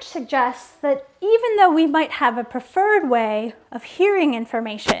research suggests, that even though we might have a preferred way of hearing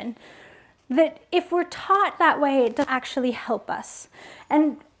information, that if we're taught that way, it does actually help us.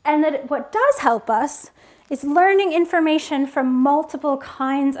 And that what does help us is learning information from multiple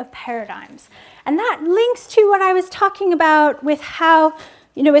kinds of paradigms. And that links to what I was talking about with how,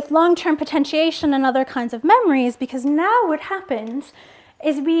 with long-term potentiation and other kinds of memories, because now what happens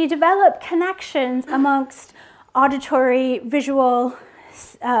is we develop connections amongst auditory, visual,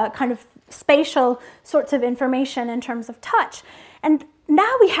 kind of spatial sorts of information in terms of touch. And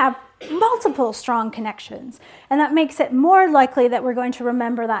now we have multiple strong connections, and that makes it more likely that we're going to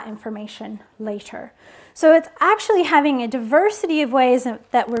remember that information later. So it's actually having a diversity of ways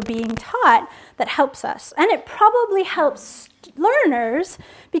that we're being taught that helps us. And it probably helps learners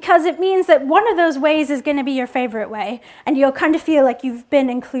because it means that one of those ways is going to be your favorite way, and you'll kind of feel like you've been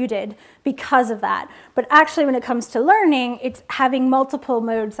included because of that. But actually, when it comes to learning, it's having multiple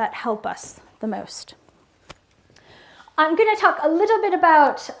modes that help us the most. I'm going to talk a little bit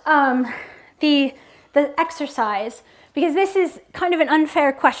about the exercise, because this is kind of an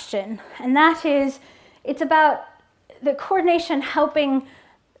unfair question, and that is, it's about the coordination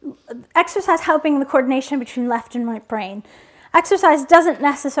exercise helping the coordination between left and right brain. Exercise doesn't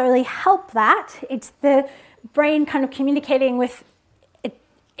necessarily help that. It's the brain kind of communicating with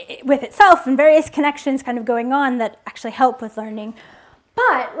itself and various connections kind of going on that actually help with learning.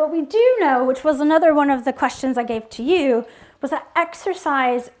 But what we do know, which was another one of the questions I gave to you, was that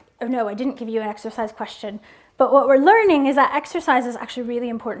exercise, no, I didn't give you an exercise question, but what we're learning is that exercise is actually really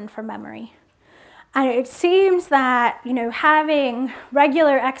important for memory. And it seems that, having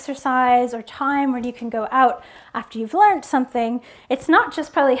regular exercise or time where you can go out after you've learned something, it's not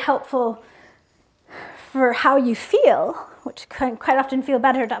just probably helpful for how you feel, which can quite often feel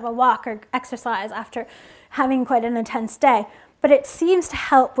better to have a walk or exercise after having quite an intense day, but it seems to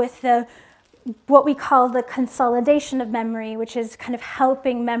help with what we call the consolidation of memory, which is kind of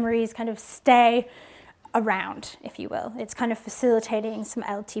helping memories kind of stay around, if you will. It's kind of facilitating some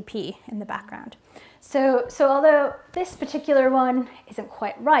LTP in the background. So although this particular one isn't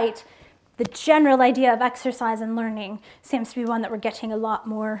quite right, the general idea of exercise and learning seems to be one that we're getting a lot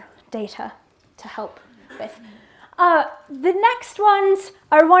more data to help with. The next ones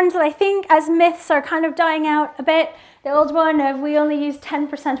are ones that I think as myths are kind of dying out a bit. The old one of we only use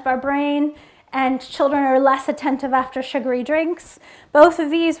 10% of our brain and children are less attentive after sugary drinks. Both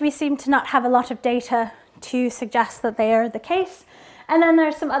of these we seem to not have a lot of data to suggest that they are the case. And then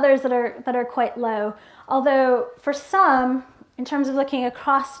there's some others that are quite low. Although for some, in terms of looking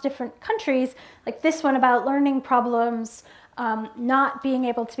across different countries, like this one about learning problems not being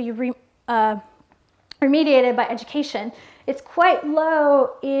able to be remediated by education, it's quite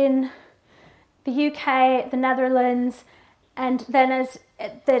low in the UK, the Netherlands, and then it's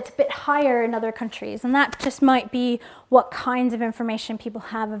a bit higher in other countries. And that just might be what kinds of information people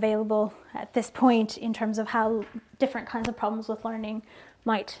have available at this point in terms of how different kinds of problems with learning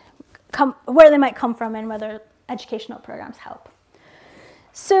might come, where they might come from and whether educational programs help.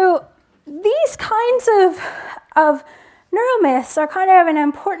 So these kinds of neuromyths are kind of an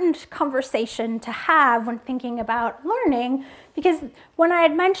important conversation to have when thinking about learning, because when I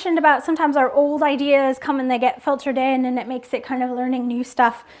had mentioned about sometimes our old ideas come and they get filtered in and it makes it kind of learning new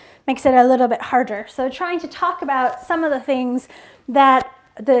stuff, makes it a little bit harder. So trying to talk about some of the things that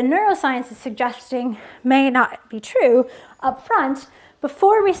the neuroscience is suggesting may not be true up front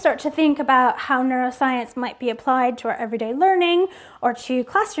before we start to think about how neuroscience might be applied to our everyday learning or to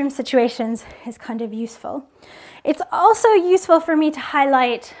classroom situations is kind of useful. It's also useful for me to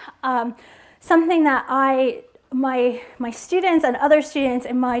highlight something that my students and other students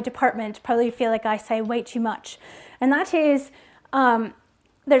in my department probably feel like I say way too much. And that is,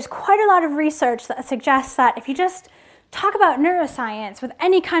 there's quite a lot of research that suggests that if you just talk about neuroscience with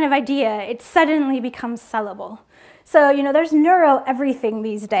any kind of idea, it suddenly becomes sellable. So, there's neuro everything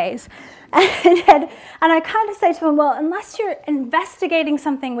these days. And I kind of say to them, well, unless you're investigating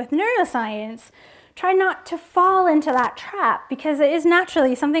something with neuroscience, try not to fall into that trap, because it is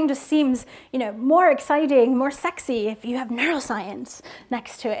naturally something just seems, more exciting, more sexy if you have neuroscience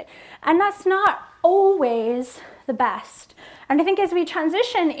next to it. And that's not always the best. And I think as we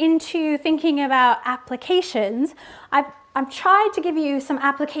transition into thinking about applications, I've tried to give you some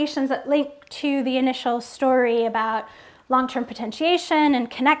applications that link to the initial story about long-term potentiation and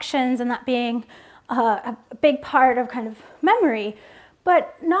connections and that being a big part of kind of memory.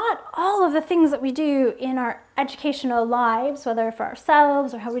 But not all of the things that we do in our educational lives, whether for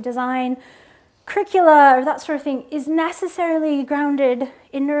ourselves or how we design curricula or that sort of thing, is necessarily grounded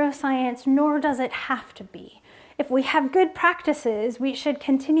in neuroscience, nor does it have to be. If we have good practices, we should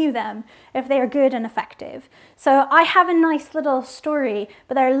continue them if they are good and effective. So I have a nice little story,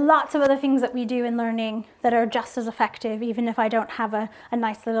 but there are lots of other things that we do in learning that are just as effective, even if I don't have a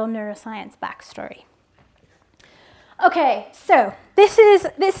nice little neuroscience backstory. Okay, so this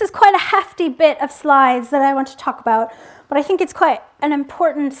is quite a hefty bit of slides that I want to talk about, but I think it's quite an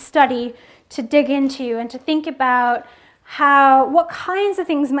important study to dig into and to think about what kinds of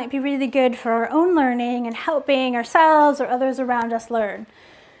things might be really good for our own learning and helping ourselves or others around us learn.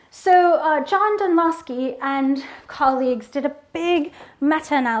 So John Dunlosky and colleagues did a big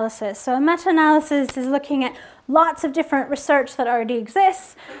meta-analysis. So a meta-analysis is looking at lots of different research that already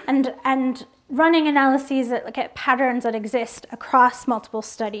exists and running analyses that look at patterns that exist across multiple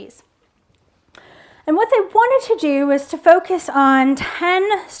studies. And what they wanted to do was to focus on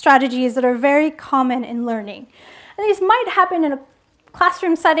 10 strategies that are very common in learning. And these might happen in a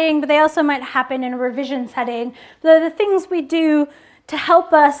classroom setting, but they also might happen in a revision setting. They're the things we do to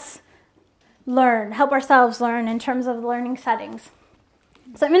help us learn, help ourselves learn in terms of learning settings.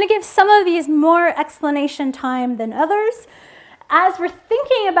 So I'm going to give some of these more explanation time than others. As we're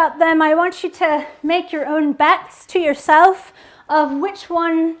thinking about them, I want you to make your own bets to yourself of which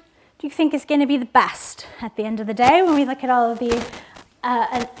one do you think is going to be the best at the end of the day when we look at all of the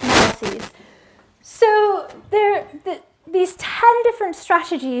analyses. So these 10 different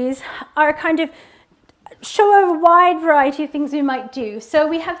strategies are kind of show a wide variety of things we might do. So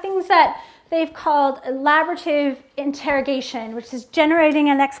we have things that they've called elaborative interrogation, which is generating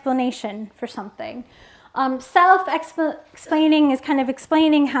an explanation for something. Self-explaining is kind of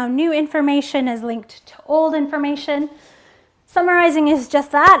explaining how new information is linked to old information. Summarizing is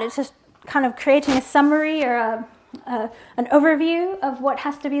just that. It's just kind of creating a summary or an overview of what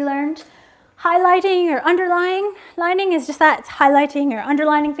has to be learned. Highlighting or underlining is just that. It's highlighting or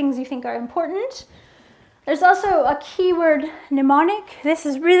underlining things you think are important. There's also a keyword mnemonic. This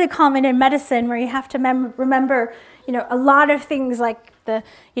is really common in medicine where you have to remember, a lot of things like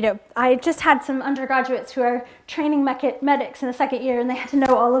I just had some undergraduates who are training medics in the second year, and they had to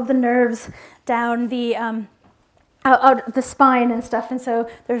know all of the nerves down the out the spine and stuff. And so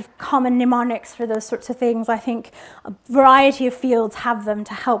there's common mnemonics for those sorts of things. I think a variety of fields have them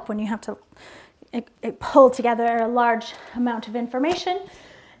to help when you have to pull together a large amount of information.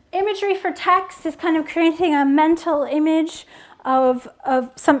 Imagery for text is kind of creating a mental image of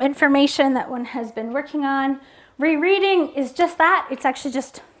some information that one has been working on. Rereading is just that. It's actually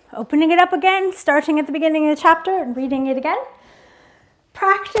just opening it up again, starting at the beginning of the chapter and reading it again.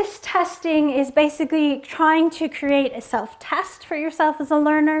 Practice testing is basically trying to create a self-test for yourself as a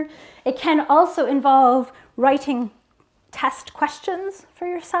learner. It can also involve writing test questions for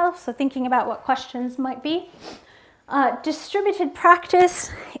yourself, so thinking about what questions might be. Distributed practice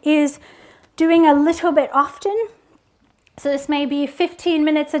is doing a little bit often. So this may be 15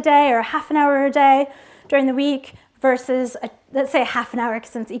 minutes a day or half an hour a day during the week versus, let's say half an hour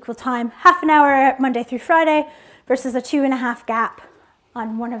because it's equal time, half an hour Monday through Friday versus a 2.5 gap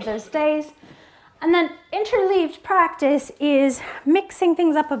on one of those days. And then interleaved practice is mixing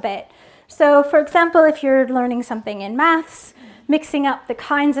things up a bit. So for example, if you're learning something in maths, mixing up the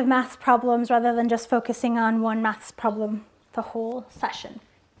kinds of maths problems rather than just focusing on one maths problem the whole session.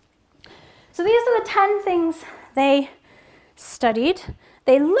 So these are the 10 things they studied.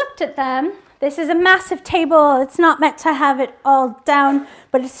 They looked at them. This is a massive table. It's not meant to have it all down,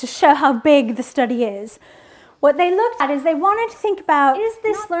 but it's to show how big the study is. What they looked at is they wanted to think about, is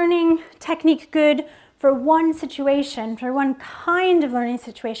this learning technique good for one situation, for one kind of learning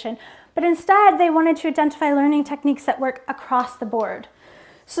situation? But instead, they wanted to identify learning techniques that work across the board.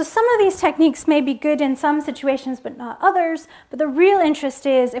 So some of these techniques may be good in some situations, but not others. But the real interest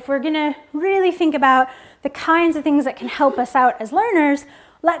is, if we're going to really think about the kinds of things that can help us out as learners,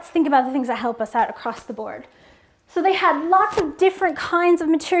 let's think about the things that help us out across the board. So they had lots of different kinds of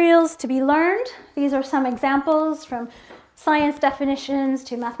materials to be learned. These are some examples, from science definitions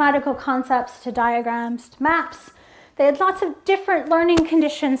to mathematical concepts to diagrams to maps. They had lots of different learning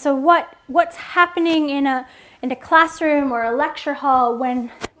conditions. So what's happening in a classroom or a lecture hall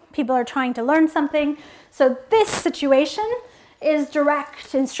when people are trying to learn something. So this situation is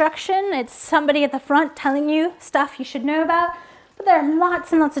direct instruction. It's somebody at the front telling you stuff you should know about. But there are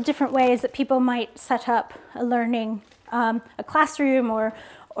lots and lots of different ways that people might set up a learning, a classroom or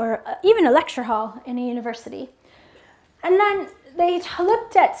even a lecture hall in a university. And then they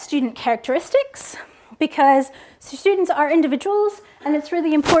looked at student characteristics, because students are individuals, and it's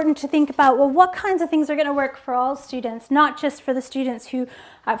really important to think about, well, what kinds of things are going to work for all students, not just for the students who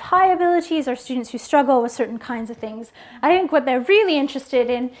have high abilities or students who struggle with certain kinds of things. I think what they're really interested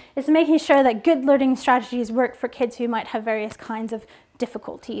in is making sure that good learning strategies work for kids who might have various kinds of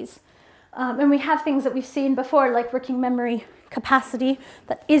difficulties. And we have things that we've seen before, like working memory capacity.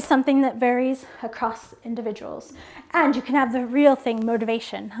 That is something that varies across individuals. And you can have the real thing,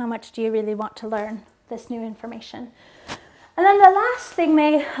 motivation. How much do you really want to learn this new information? And then the last thing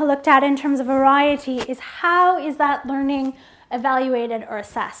they looked at in terms of variety is, how is that learning evaluated or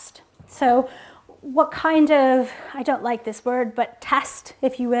assessed? So what kind of, I don't like this word, but test,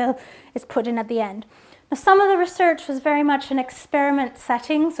 if you will, is put in at the end. Now, some of the research was very much an experiment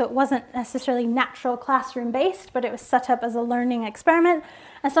setting, so it wasn't necessarily natural classroom based, but it was set up as a learning experiment.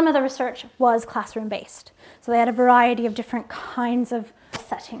 And some of the research was classroom based. So they had a variety of different kinds of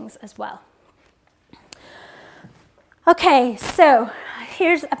settings as well. Okay, so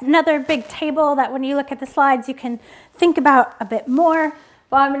here's another big table that when you look at the slides you can think about a bit more.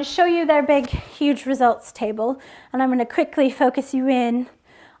 Well, I'm going to show you their big, huge results table, and I'm going to quickly focus you in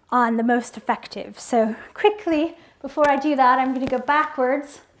on the most effective. So quickly, before I do that, I'm going to go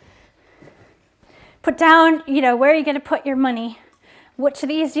backwards. Put down, where are you going to put your money? Which of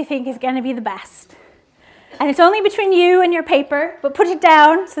these do you think is going to be the best? And it's only between you and your paper, but put it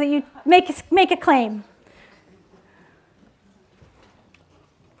down so that you make a claim.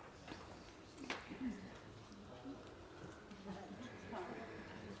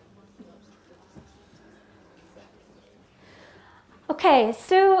 Okay,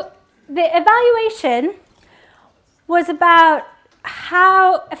 so the evaluation was about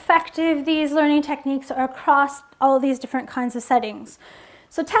how effective these learning techniques are across all of these different kinds of settings.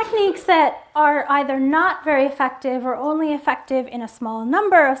 So techniques that are either not very effective or only effective in a small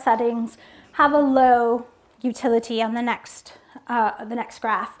number of settings have a low utility on the next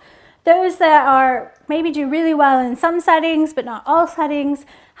graph. Those that are maybe do really well in some settings but not all settings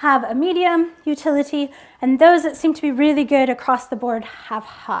have a medium utility, and those that seem to be really good across the board have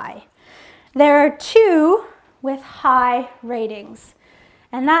high. There are two with high ratings,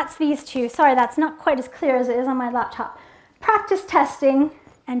 and that's these two. Sorry, that's not quite as clear as it is on my laptop. Practice testing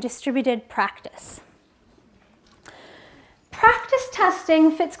and distributed practice. Practice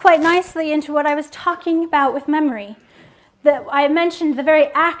testing fits quite nicely into what I was talking about with memory. That I mentioned the very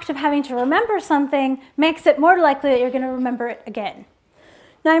act of having to remember something makes it more likely that you're going to remember it again.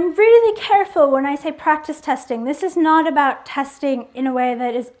 Now, I'm really careful when I say practice testing. This is not about testing in a way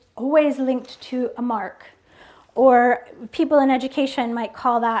that is always linked to a mark, or people in education might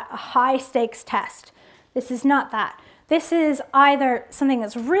call that a high stakes test. This is not that. This is either something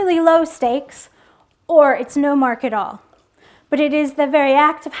that's really low stakes or it's no mark at all. But it is the very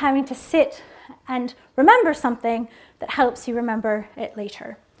act of having to sit and remember something that helps you remember it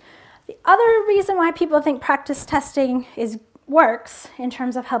later. The other reason why people think practice testing works in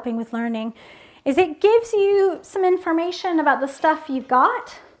terms of helping with learning is it gives you some information about the stuff you've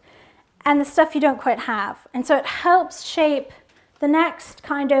got and the stuff you don't quite have. And so it helps shape the next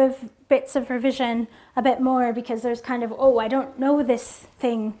kind of bits of revision a bit more, because there's kind of, I don't know this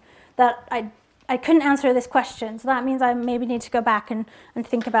thing, that I couldn't answer this question. So that means I maybe need to go back and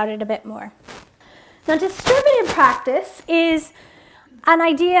think about it a bit more. Now, distributed practice is an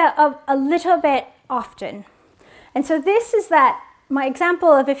idea of a little bit often. And so this is my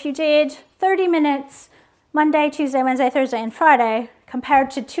example of if you did 30 minutes Monday, Tuesday, Wednesday, Thursday, and Friday,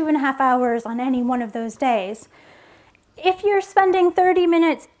 compared to 2.5 hours on any one of those days. If you're spending 30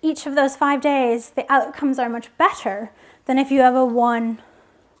 minutes each of those 5 days, the outcomes are much better than if you have a one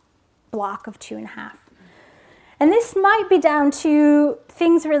block of 2.5. And this might be down to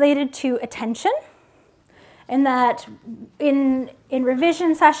things related to attention, in that in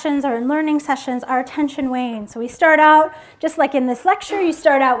revision sessions or in learning sessions, our attention wanes. So we start out, just like in this lecture, you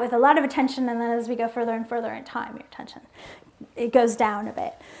start out with a lot of attention, and then as we go further and further in time, your attention, it goes down a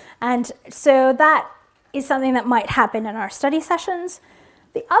bit. And so that is something that might happen in our study sessions.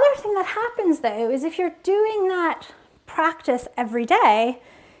 The other thing that happens, though, is if you're doing that practice every day,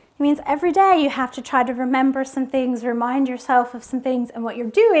 it means every day you have to try to remember some things, remind yourself of some things, and what you're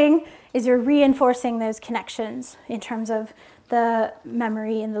doing is you're reinforcing those connections in terms of the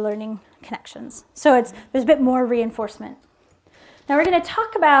memory and the learning connections. So there's a bit more reinforcement. Now we're going to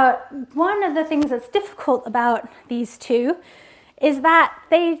talk about one of the things that's difficult about these two is that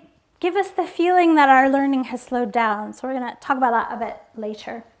they give us the feeling that our learning has slowed down. So we're going to talk about that a bit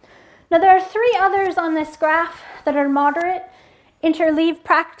later. Now there are three others on this graph that are moderate. Interleave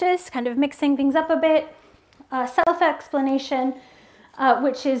practice, kind of mixing things up a bit. Self-explanation,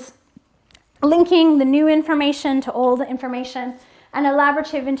 which is linking the new information to old information. And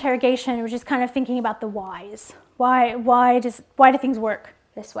elaborative interrogation, which is kind of thinking about the whys. Why do things work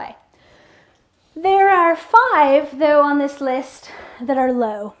this way? There are 5, though, on this list that are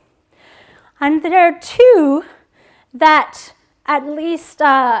low. And there are 2 that at least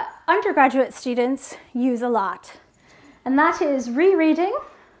undergraduate students use a lot. And that is rereading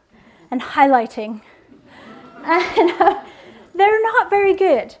and highlighting. And they're not very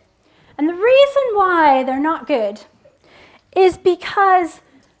good. And the reason why they're not good is because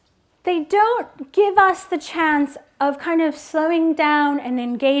they don't give us the chance of kind of slowing down and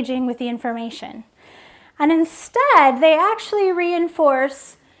engaging with the information. And instead, they actually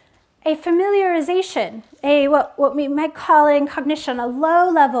reinforce a familiarization, what we might call in cognition a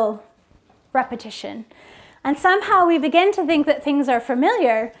low-level repetition. And somehow we begin to think that things are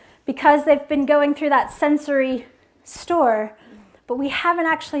familiar because they've been going through that sensory store, but we haven't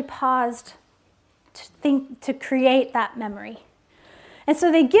actually paused to create that memory. And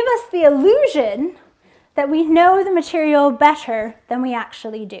so they give us the illusion that we know the material better than we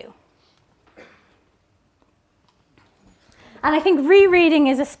actually do. And I think rereading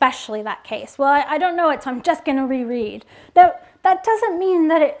is especially that case. Well, I don't know it, so I'm just going to reread. Now, that doesn't mean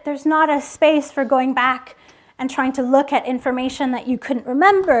that there's not a space for going back and trying to look at information that you couldn't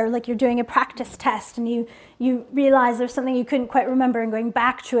remember, like you're doing a practice test and you realize there's something you couldn't quite remember and going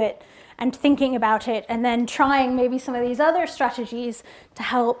back to it and thinking about it and then trying maybe some of these other strategies to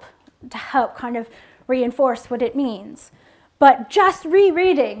help kind of reinforce what it means. But just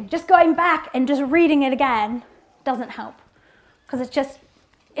rereading, just going back and just reading it again doesn't help. Because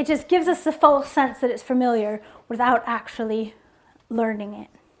it just gives us the false sense that it's familiar without actually learning it.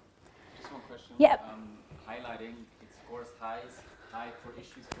 Just one question. Yep. Highlighting, it scores high for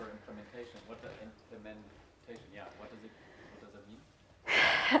issues for implementation. What does implementation? Yeah, what does it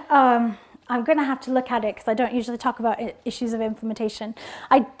mean? I'm going to have to look at it because I don't usually talk about issues of implementation.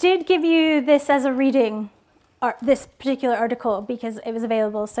 I did give you this as a reading, this particular article, because it was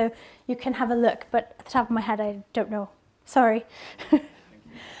available, so you can have a look. But at the top of my head, I don't know. Sorry.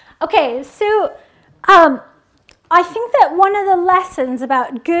 Okay, so I think that one of the lessons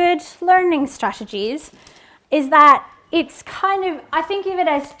about good learning strategies is that it's kind of, I think of it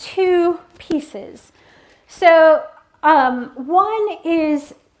as two pieces. So one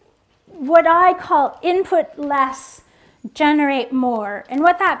is what I call input less, generate more. And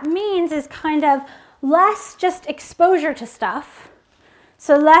what that means is kind of less just exposure to stuff,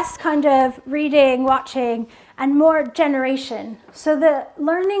 so less kind of reading, watching, and more generation. So the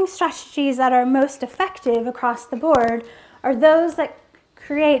learning strategies that are most effective across the board are those that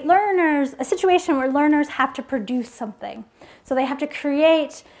create a situation where learners have to produce something. So they have to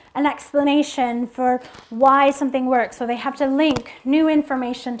create an explanation for why something works, or they have to link new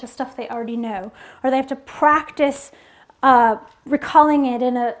information to stuff they already know, or they have to practice recalling it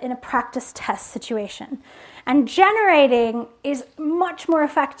in a practice test situation. And generating is much more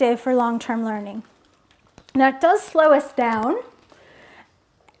effective for long-term learning. Now, it does slow us down,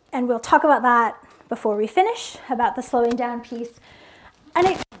 and we'll talk about that before we finish, about the slowing down piece. And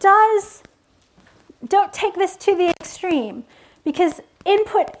it does, don't take this to the extreme, because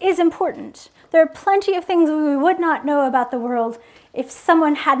input is important. There are plenty of things we would not know about the world if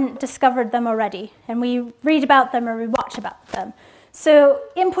someone hadn't discovered them already, and we read about them or we watch about them. So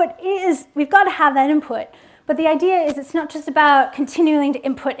input is, we've got to have that input. But the idea is it's not just about continuing to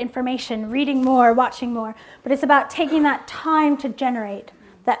input information, reading more, watching more, but it's about taking that time to generate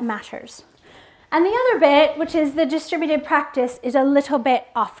that matters. And the other bit, which is the distributed practice, is a little bit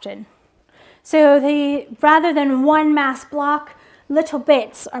often. So rather than one mass block, little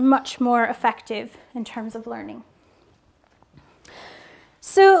bits are much more effective in terms of learning.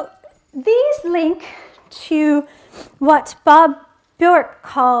 So these link to what Bob Bjork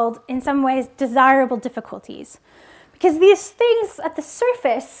called, in some ways, desirable difficulties. Because these things at the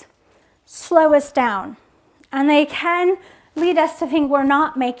surface slow us down. And they can lead us to think we're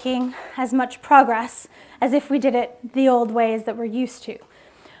not making as much progress as if we did it the old ways that we're used to.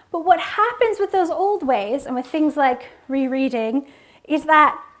 But what happens with those old ways, and with things like rereading, is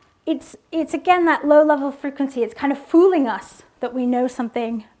that it's again that low-level frequency. It's kind of fooling us that we know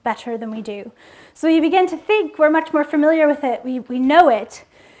something better than we do. So you begin to think we're much more familiar with it. We know it,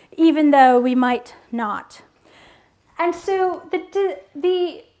 even though we might not. And so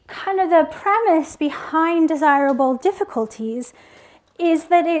the kind of the premise behind desirable difficulties is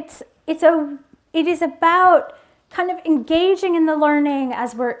that it is about kind of engaging in the learning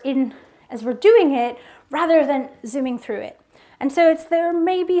as we're doing it, rather than zooming through it. And so there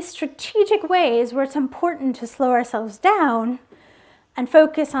may be strategic ways where it's important to slow ourselves down and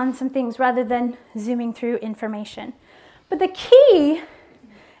focus on some things rather than zooming through information. But the key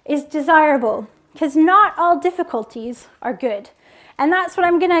is desirable, because not all difficulties are good. And that's what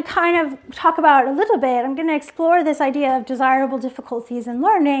I'm going to kind of talk about a little bit. I'm going to explore this idea of desirable difficulties in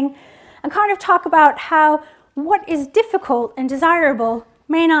learning and kind of talk about how what is difficult and desirable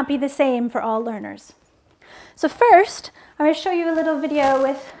may not be the same for all learners. So first, I'm going to show you a little video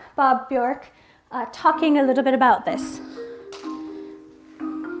with Bob Bjork talking a little bit about this.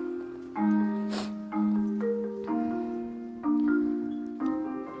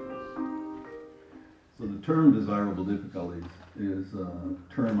 So the term desirable difficulties is a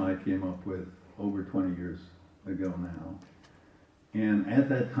term I came up with over 20 years ago now. And at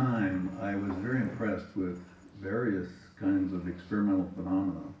that time, I was very impressed with various kinds of experimental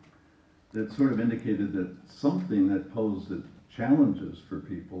phenomena that sort of indicated that something that posed challenges for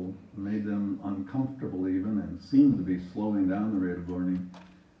people, made them uncomfortable even, and seemed to be slowing down the rate of learning,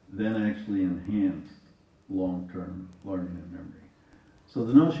 then actually enhanced long-term learning and memory. So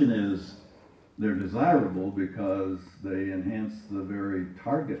the notion is they're desirable because they enhance the very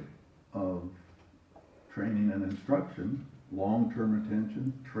target of training and instruction, long-term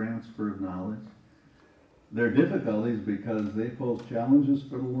retention, transfer of knowledge. They're difficulties because they pose challenges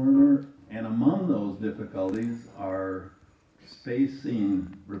for the learner, and among those difficulties are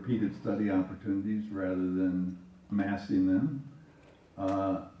spacing repeated study opportunities rather than massing them,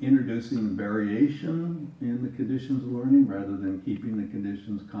 introducing variation in the conditions of learning rather than keeping the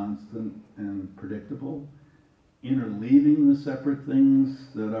conditions constant and predictable, interleaving the separate things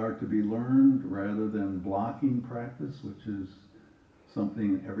that are to be learned rather than blocking practice, which is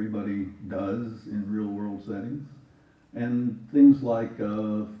something everybody does in real-world settings, and things like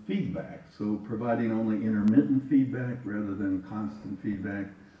feedback, so providing only intermittent feedback rather than constant feedback.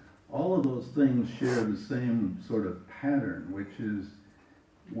 All of those things share the same sort of pattern, which is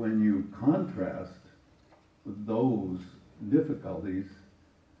when you contrast those difficulties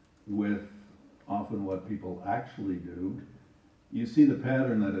with often what people actually do, you see the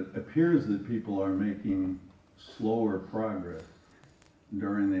pattern that it appears that people are making slower progress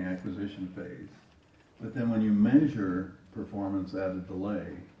during the acquisition phase. But then when you measure performance at a delay,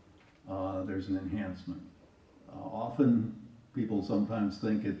 there's an enhancement. Often people sometimes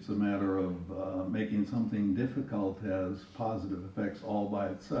think it's a matter of making something difficult has positive effects all by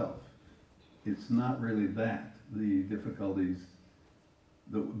itself. It's not really that. The difficulties,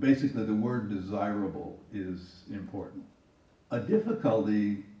 basically the word desirable is important. A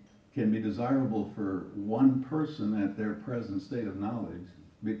difficulty can be desirable for one person at their present state of knowledge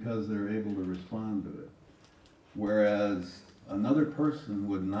because they're able to respond to it. Whereas another person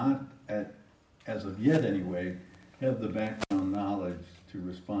would not, as of yet anyway, have the background knowledge to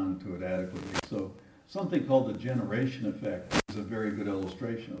respond to it adequately. So something called the generation effect is a very good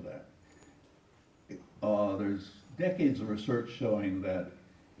illustration of that. There's decades of research showing that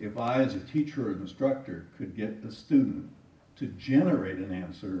if I, as a teacher or an instructor, could get the student to generate an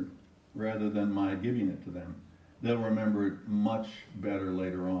answer rather than my giving it to them, they'll remember it much better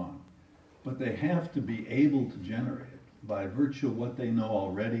later on. But they have to be able to generate it by virtue of what they know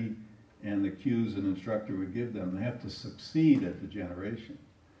already and the cues an instructor would give them. They have to succeed at the generation.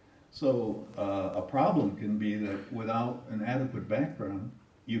 So a problem can be that without an adequate background,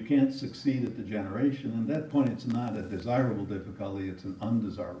 you can't succeed at the generation. And at that point, it's not a desirable difficulty, it's an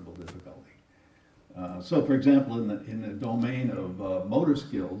undesirable difficulty. So for example, in the domain of motor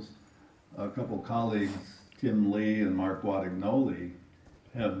skills, a couple colleagues, Tim Lee and Mark Wadignoli,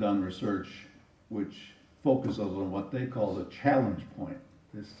 have done research which focuses on what they call the challenge point.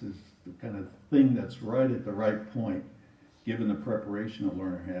 This is the kind of thing that's right at the right point, given the preparation a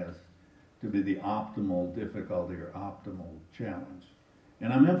learner has, to be the optimal difficulty or optimal challenge.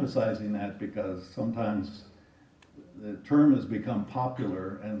 And I'm emphasizing that because sometimes the term has become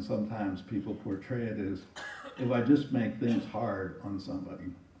popular and sometimes people portray it as, if I just make things hard on somebody,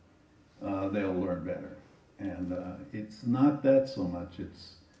 they'll learn better. And it's not that so much.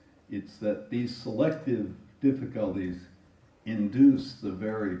 It's that these selective difficulties induce the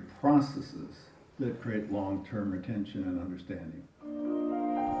very processes that create long-term retention and understanding.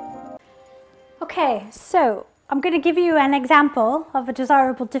 Okay, so I'm going to give you an example of a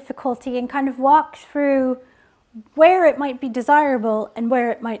desirable difficulty and kind of walk through where it might be desirable and where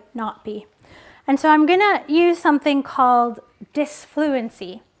it might not be. And so I'm going to use something called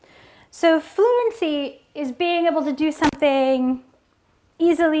disfluency. So fluency is being able to do something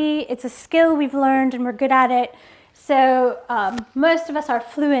easily. It's a skill we've learned and we're good at it. So most of us are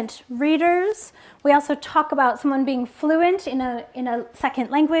fluent readers. We also talk about someone being fluent in a second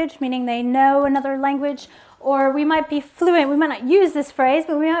language, meaning they know another language. Or we might be fluent, we might not use this phrase,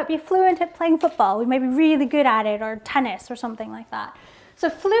 but we might be fluent at playing football. We might be really good at it, or tennis or something like that. So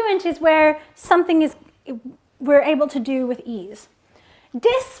fluent is where something we're able to do with ease.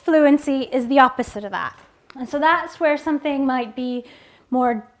 Disfluency is the opposite of that. And so that's where something might be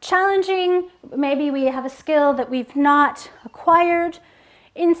more challenging. Maybe we have a skill that we've not acquired.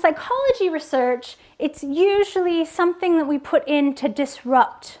 In psychology research, it's usually something that we put in to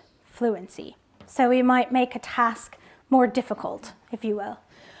disrupt fluency. So we might make a task more difficult, if you will.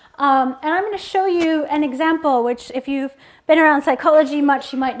 And I'm going to show you an example, which if you've been around psychology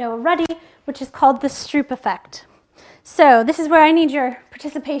much, you might know already, which is called the Stroop effect. So this is where I need your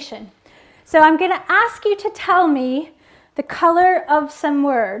participation. So I'm going to ask you to tell me the color of some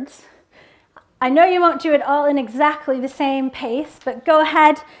words. I know you won't do it all in exactly the same pace, but go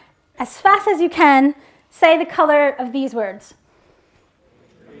ahead as fast as you can, say the color of these words.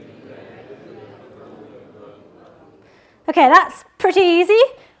 Okay, that's pretty easy.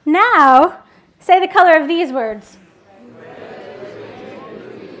 Now, say the color of these words.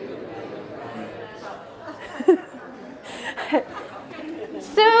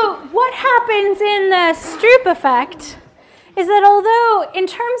 So what happens in the Stroop effect is that although in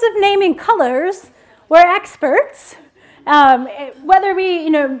terms of naming colors, we're experts, whether we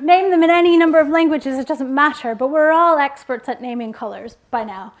name them in any number of languages, it doesn't matter, but we're all experts at naming colors by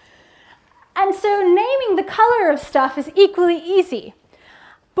now. And so naming the color of stuff is equally easy.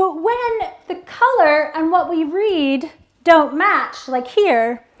 But when the color and what we read don't match, like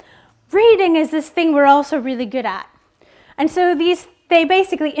here, reading is this thing we're also really good at. And so they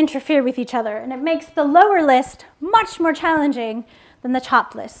basically interfere with each other, and it makes the lower list much more challenging than the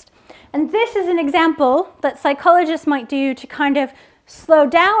top list. And this is an example that psychologists might do to kind of slow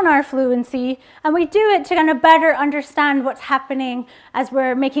down our fluency, and we do it to kind of better understand what's happening as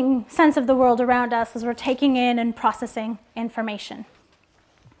we're making sense of the world around us, as we're taking in and processing information.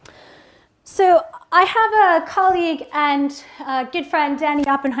 So I have a colleague and good friend, Danny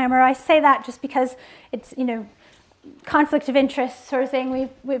Oppenheimer. I say that just because it's, conflict of interest sort of thing.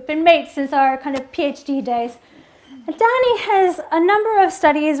 We've been mates since our kind of PhD days. And Danny has a number of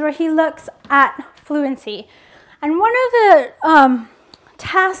studies where he looks at fluency. And one of the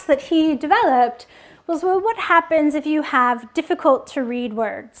tasks that he developed was, well, what happens if you have difficult to read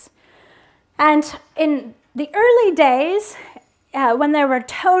words? And in the early days, when there were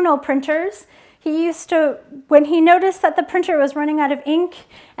tonal printers, he used to, when he noticed that the printer was running out of ink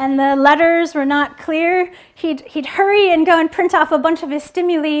and the letters were not clear, he'd hurry and go and print off a bunch of his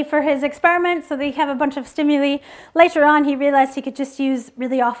stimuli for his experiment so that he'd have a bunch of stimuli. Later on, he realized he could just use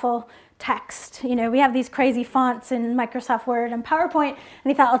really awful text. We have these crazy fonts in Microsoft Word and PowerPoint, and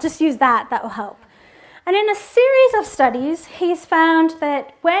he thought, I'll just use that will help. And in a series of studies, he's found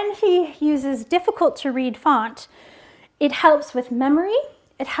that when he uses difficult to read font, it helps with memory,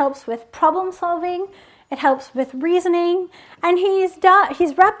 it helps with problem solving, it helps with reasoning, and he's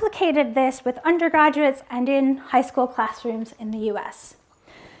replicated this with undergraduates and in high school classrooms in the US.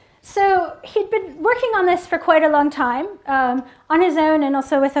 So he'd been working on this for quite a long time, on his own and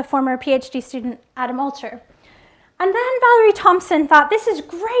also with a former PhD student, Adam Alter. And then Valerie Thompson thought, this is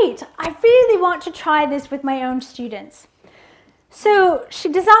great, I really want to try this with my own students. So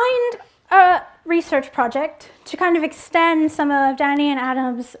she designed a research project to kind of extend some of Danny and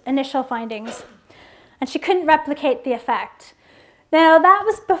Adam's initial findings. And she couldn't replicate the effect. Now, that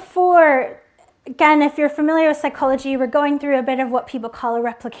was before, again, if you're familiar with psychology, we're going through a bit of what people call a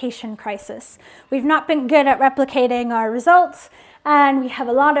replication crisis. We've not been good at replicating our results, and we have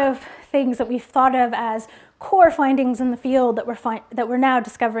a lot of things that we've thought of as core findings in the field that we're now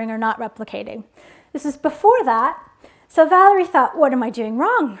discovering are not replicating. This is before that, so Valerie thought, what am I doing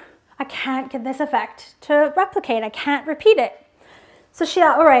wrong? I can't get this effect to replicate. I can't repeat it. So she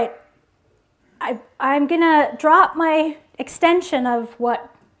thought, all right, I'm going to drop my extension of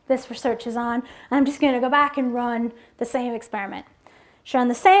what this research is on, and I'm just going to go back and run the same experiment. She ran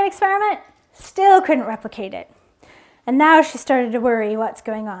the same experiment, still couldn't replicate it. And now she started to worry what's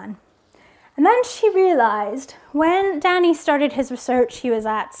going on. And then she realized when Danny started his research, he was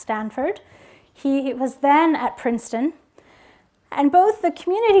at Stanford. He was then at Princeton. And both the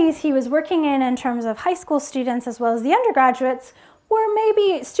communities he was working in terms of high school students as well as the undergraduates were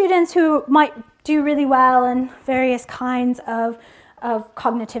maybe students who might do really well in various kinds of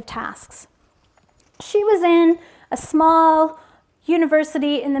cognitive tasks. She was in a small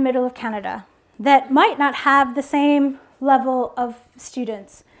university in the middle of Canada that might not have the same level of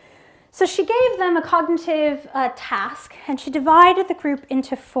students. So she gave them a cognitive task, and she divided the group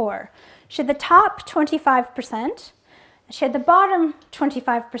into 4. She had the top 25%, she had the bottom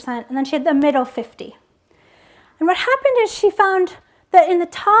 25%, and then she had the middle 50%. And what happened is she found that in the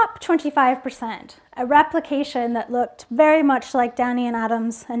top 25%, a replication that looked very much like Danny and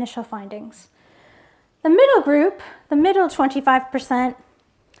Adam's initial findings. The middle group, the middle 25%,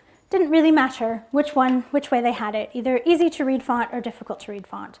 didn't really matter which way they had it, either easy to read font or difficult to read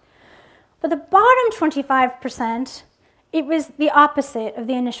font. But the bottom 25%, it was the opposite of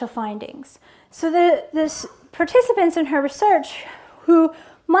the initial findings. So the participants in her research who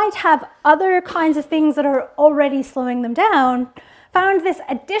might have other kinds of things that are already slowing them down found this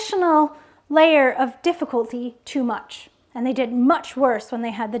additional layer of difficulty too much. And they did much worse when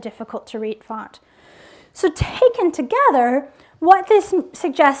they had the difficult to read font. So taken together, what this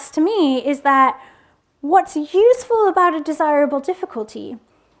suggests to me is that what's useful about a desirable difficulty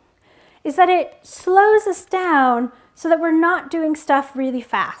is that it slows us down so that we're not doing stuff really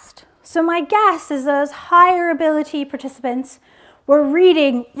fast. So my guess is those higher ability participants were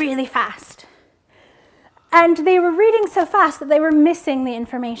reading really fast. And they were reading so fast that they were missing the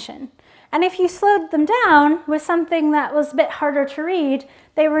information. And if you slowed them down with something that was a bit harder to read,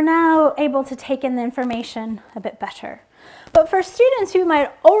 they were now able to take in the information a bit better. But for students who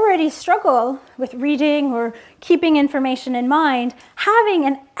might already struggle with reading or keeping information in mind, having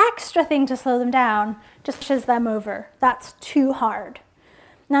an extra thing to slow them down just pushes them over. That's too hard.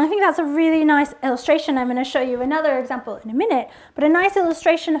 Now, I think that's a really nice illustration. I'm going to show you another example in a minute, but a nice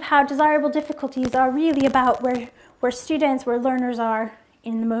illustration of how desirable difficulties are really about where students, where learners are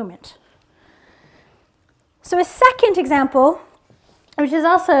in the moment. So a second example, which is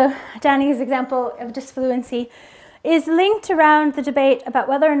also Danny's example of disfluency, is linked around the debate about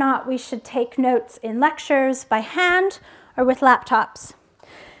whether or not we should take notes in lectures by hand or with laptops.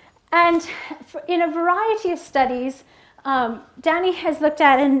 And in a variety of studies, Danny has looked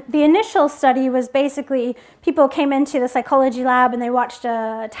at, and the initial study was basically people came into the psychology lab and they watched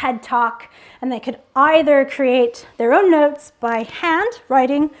a TED talk, and they could either create their own notes by hand,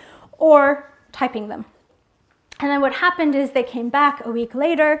 writing, or typing them. And then what happened is they came back a week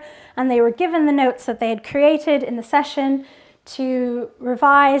later and they were given the notes that they had created in the session to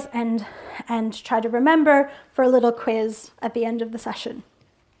revise and try to remember for a little quiz at the end of the session.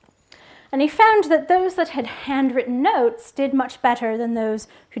 And he found that those that had handwritten notes did much better than those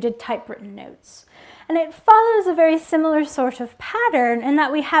who did typewritten notes. And it follows a very similar sort of pattern in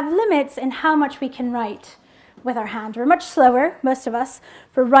that we have limits in how much we can write with our hand. We're much slower, most of us,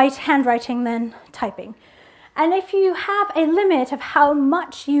 for handwriting than typing. And if you have a limit of how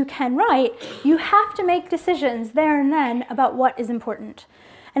much you can write, you have to make decisions there and then about what is important.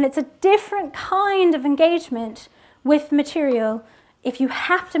 And it's a different kind of engagement with material if you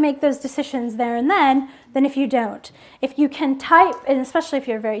have to make those decisions there and then than if you don't. If you can type, and especially if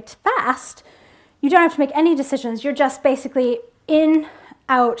you're very fast, you don't have to make any decisions. You're just basically in,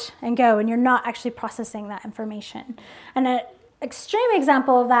 out, and go, and you're not actually processing that information. And an extreme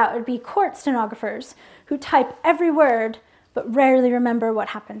example of that would be court stenographers who type every word but rarely remember what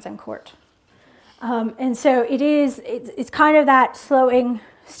happens in court. And so it's kind of that slowing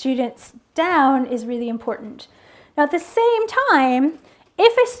students down is really important. Now at the same time,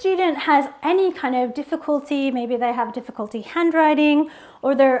 if a student has any kind of difficulty, maybe they have difficulty handwriting,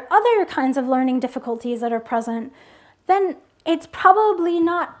 or there are other kinds of learning difficulties that are present, then it's probably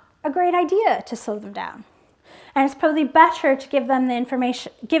not a great idea to slow them down. And it's probably better to give them the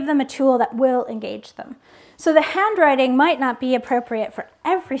information, give them a tool that will engage them. So the handwriting might not be appropriate for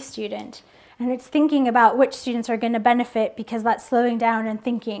every student, and it's thinking about which students are going to benefit because that's slowing down and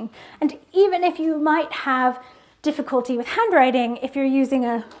thinking. And even if you might have difficulty with handwriting, if you're using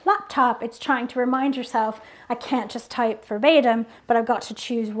a laptop, it's trying to remind yourself, I can't just type verbatim, but I've got to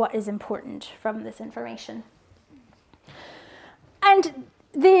choose what is important from this information. And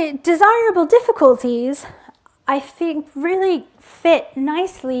the desirable difficulties, I think, really fit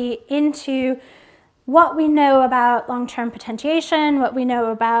nicely into what we know about long-term potentiation, what we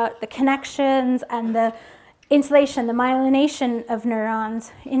know about the connections and the insulation, the myelination of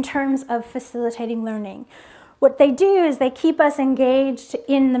neurons in terms of facilitating learning. What they do is they keep us engaged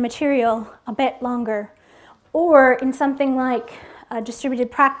in the material a bit longer, or in something like a distributed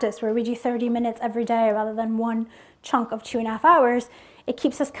practice where we do 30 minutes every day rather than one chunk of 2.5 hours, it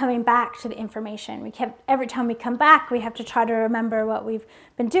keeps us coming back to the information. Every time we come back, we have to try to remember what we've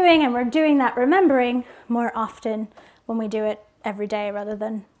been doing, and we're doing that remembering more often when we do it every day rather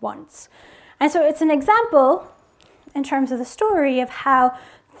than once. And so it's an example in terms of the story of how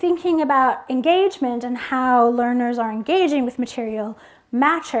thinking about engagement and how learners are engaging with material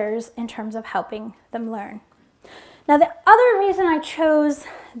matters in terms of helping them learn. Now, the other reason I chose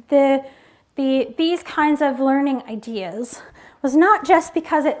these kinds of learning ideas was not just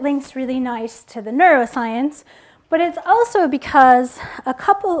because it links really nice to the neuroscience, but it's also because a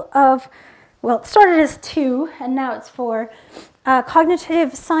couple of, well, it started as 2 and now it's 4,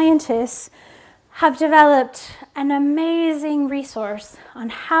 cognitive scientists have developed an amazing resource on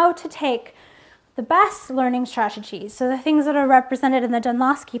how to take the best learning strategies, so the things that are represented in the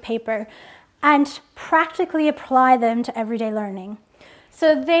Dunlosky paper, and practically apply them to everyday learning.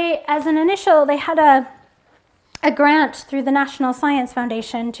 So they, as an initial, they had a grant through the National Science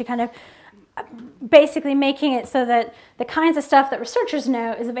Foundation to kind of basically making it so that the kinds of stuff that researchers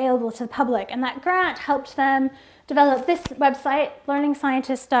know is available to the public. And that grant helped them develop this website,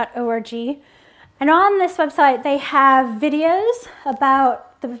 learningscientist.org. And on this website, they have videos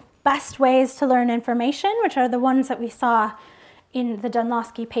about the best ways to learn information, which are the ones that we saw in the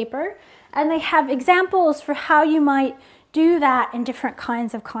Dunlosky paper. And they have examples for how you might do that in different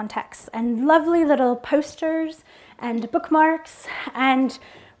kinds of contexts, and lovely little posters and bookmarks and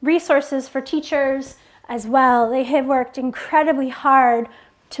resources for teachers as well. They have worked incredibly hard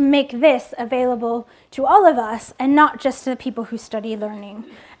to make this available to all of us and not just to the people who study learning.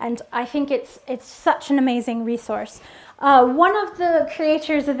 And I think it's such an amazing resource. One of the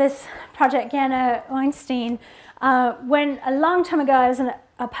creators of this project, Jana Weinstein, when a long time ago I was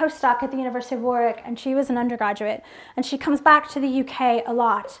a postdoc at the University of Warwick, and she was an undergraduate, and she comes back to the UK a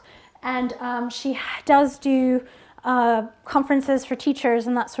lot, and she does do conferences for teachers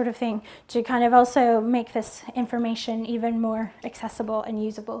and that sort of thing to kind of also make this information even more accessible and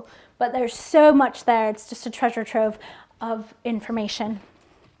usable. But there's so much there, it's just a treasure trove of information.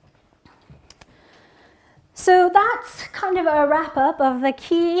 So that's kind of a wrap up of the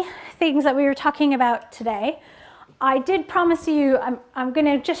key things that we were talking about today. I did promise you, I'm going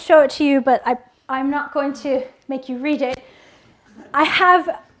to just show it to you, but I'm not going to make you read it. I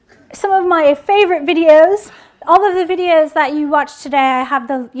have some of my favorite videos. All of the videos that you watched today, I have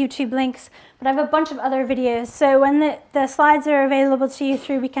the YouTube links, but I have a bunch of other videos. So when the slides are available to you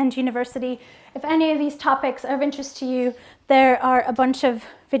through Weekend University, if any of these topics are of interest to you, there are a bunch of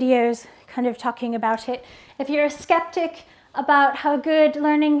videos kind of talking about it. If you're a skeptic about how good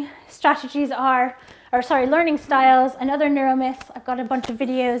learning strategies are, learning styles and other neuromyths, I've got a bunch of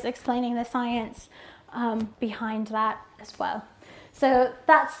videos explaining the science behind that as well. So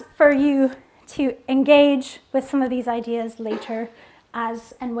that's for you to engage with some of these ideas later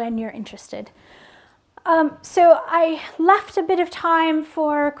as and when you're interested. So I left a bit of time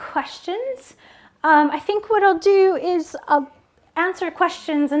for questions. I think what I'll do is I'll answer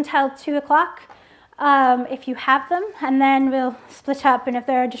questions until 2 o'clock if you have them, and then we'll split up, and if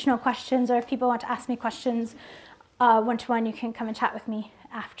there are additional questions or if people want to ask me questions one-to-one, you can come and chat with me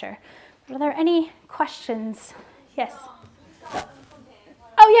after. Are there any questions? Yes?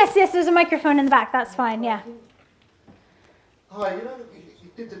 Oh, yes, there's a microphone in the back. That's fine, yeah. Hi, you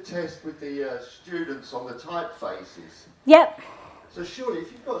did the test with the students on the typefaces. Yep. So surely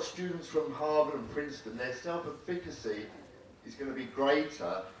if you've got students from Harvard and Princeton, their self-efficacy is going to be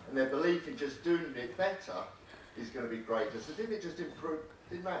greater, and their belief in just doing it better is going to be greater. So didn't it just improve,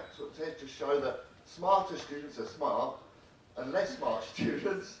 didn't that sort of tend to show that smarter students are smart, and less smart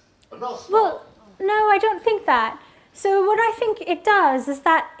students are not smart? Well, no, I don't think that. So what I think it does is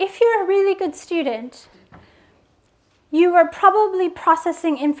that if you're a really good student, you are probably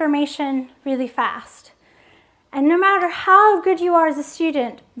processing information really fast. And no matter how good you are as a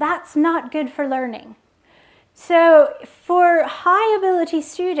student, that's not good for learning. So for high ability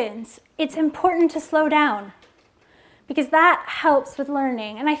students, it's important to slow down because that helps with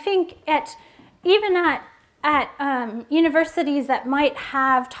learning. And I think even at universities that might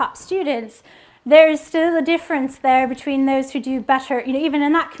have top students, there's still a difference there between those who do better, even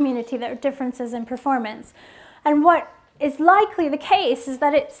in that community, there are differences in performance. And what is likely the case is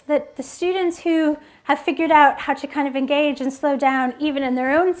that it's that the students who have figured out how to kind of engage and slow down even in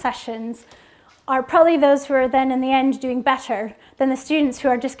their own sessions are probably those who are then in the end doing better than the students who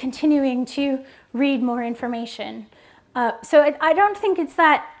are just continuing to read more information. So I don't think it's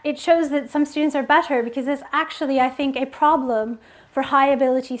that it shows that some students are better, because it's actually, I think, a problem for high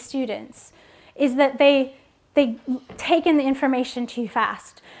ability students, is that they take in the information too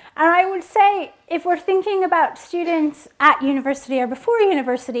fast. And I would say, if we're thinking about students at university or before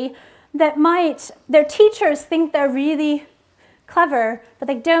university that their teachers think they're really clever, but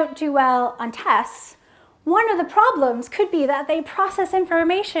they don't do well on tests, one of the problems could be that they process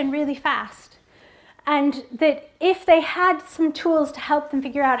information really fast. And that if they had some tools to help them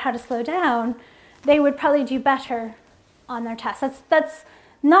figure out how to slow down, they would probably do better on their tests. That's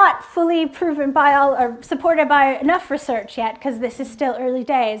not fully proven by or supported by enough research yet, because this is still early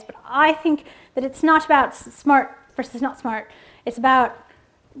days. But I think that it's not about smart versus not smart. It's about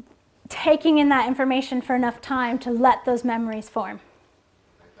taking in that information for enough time to let those memories form.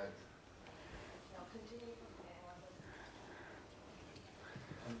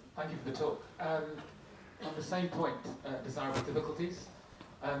 Thank you for the talk. On the same point, desirable difficulties,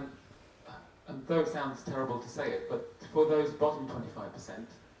 and though it sounds terrible to say it, but for those bottom 25%,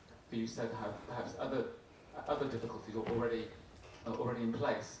 who you said have perhaps other difficulties already in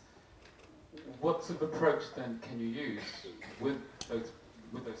place, what sort of approach then can you use with those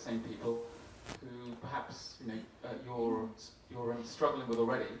same people who perhaps you're struggling with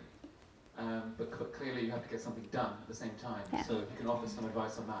already, but clearly you have to get something done at the same time. Yeah. So if you can offer some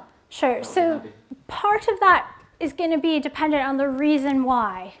advice on that. Sure. So part of that is going to be dependent on the reason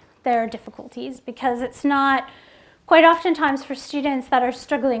why there are difficulties, because it's not quite oftentimes for students that are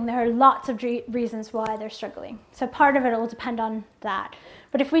struggling, there are lots of reasons why they're struggling. So part of it will depend on that.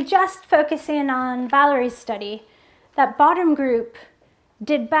 But if we just focus in on Valerie's study, that bottom group,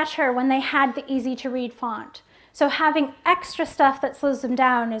 did better when they had the easy to read font. So having extra stuff that slows them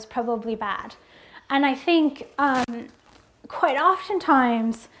down is probably bad. And I think quite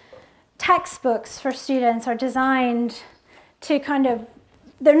oftentimes textbooks for students are designed to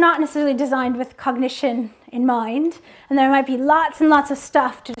they're not necessarily designed with cognition in mind, and there might be lots and lots of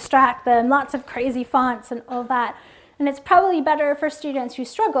stuff to distract them, lots of crazy fonts and all that. And it's probably better for students who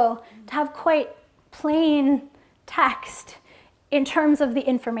struggle to have quite plain text in terms of the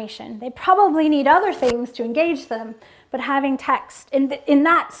information. They probably need other things to engage them, but having text in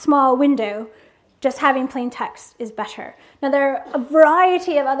that small window, just having plain text is better. Now, there are a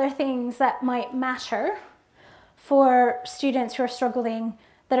variety of other things that might matter for students who are struggling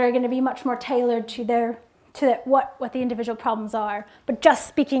that are going to be much more tailored to what the individual problems are. But just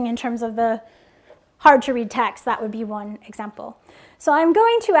speaking in terms of the hard to read text, that would be one example. So I'm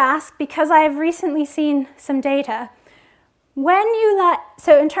going to ask, because I've recently seen some data,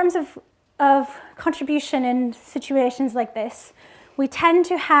 so in terms of contribution in situations like this, we tend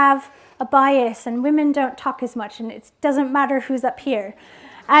to have a bias, and women don't talk as much, and it doesn't matter who's up here.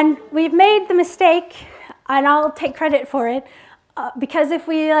 And we've made the mistake, and I'll take credit for it, because if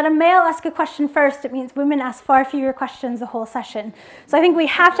we let a male ask a question first, it means women ask far fewer questions the whole session. So I think we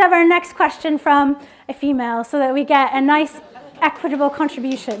have to have our next question from a female so that we get a nice, equitable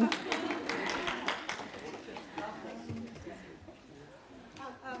contribution.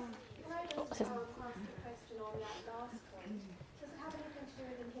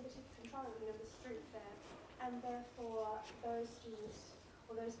 And therefore, those students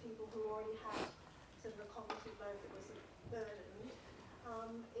or those people who already had sort of a cognitive load that was burdened,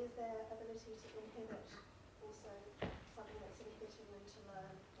 is their ability to inhibit also something that's inhibiting them to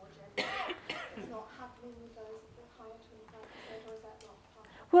learn more generally? It's not happening with those higher 25%, or is that not part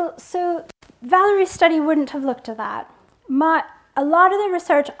of it? Well, so Valerie's study wouldn't have looked at that. A lot of the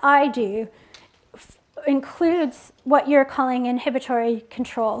research I do includes what you're calling inhibitory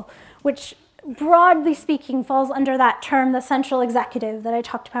control, which broadly speaking falls under that term, the central executive that I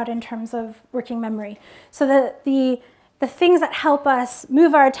talked about in terms of working memory. So the things that help us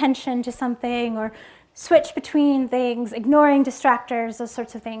move our attention to something or switch between things, ignoring distractors, those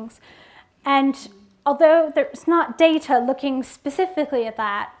sorts of things. And although there's not data looking specifically at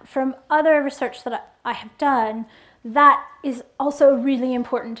that, from other research that I have done, that is also really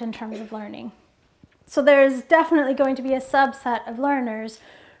important in terms of learning. So there's definitely going to be a subset of learners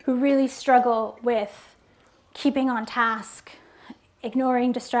who really struggle with keeping on task,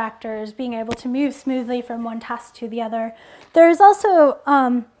 ignoring distractors, being able to move smoothly from one task to the other. There's also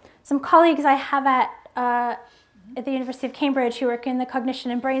some colleagues I have at the University of Cambridge who work in the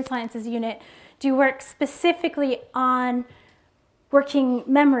Cognition and Brain Sciences unit, do work specifically on working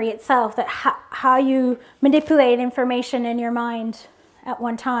memory itself, that how you manipulate information in your mind at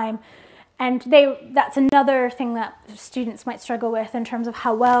one time. And that's another thing that students might struggle with in terms of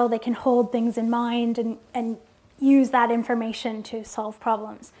how well they can hold things in mind and use that information to solve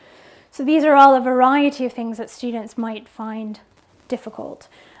problems. So these are all a variety of things that students might find difficult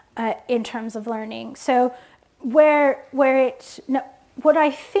in terms of learning. So what I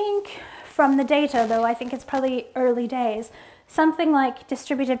think from the data, though, I think it's probably early days, something like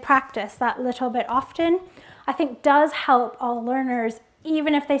distributed practice that little bit often, I think does help all learners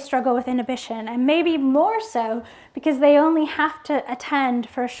even if they struggle with inhibition, and maybe more so because they only have to attend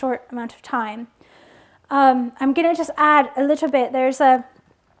for a short amount of time. I'm going to just add a little bit. There's a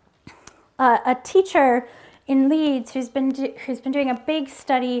teacher in Leeds who's been doing a big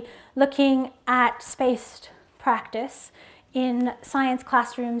study looking at spaced practice in science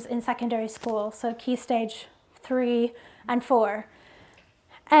classrooms in secondary school, so key stage 3 and 4.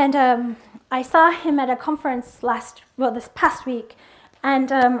 And I saw him at a conference this past week.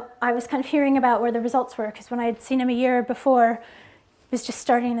 And I was kind of hearing about where the results were, because when I had seen him a year before, he was just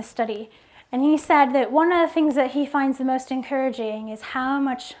starting the study. And he said that one of the things that he finds the most encouraging is how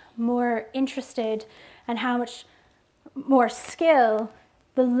much more interested and how much more skill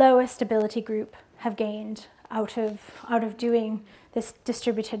the lowest ability group have gained out of doing this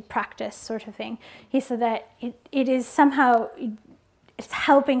distributed practice sort of thing. He said that it is somehow, it's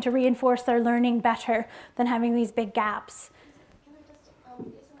helping to reinforce their learning better than having these big gaps.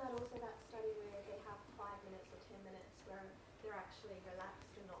 Isn't that also that study where they have 5 minutes or 10 minutes where they're actually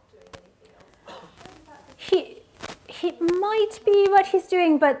relaxed and not doing anything else? He might be what he's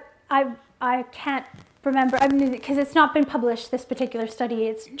doing, but I can't remember. I mean, because it's not been published, this particular study.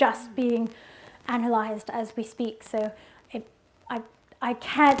 It's just being analyzed as we speak. So I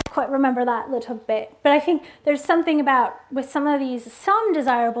can't quite remember that little bit. But I think there's something about, with some of these, some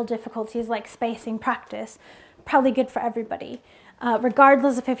desirable difficulties like spacing practice, probably good for everybody.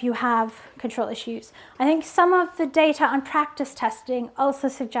 regardless of if you have control issues. I think some of the data on practice testing also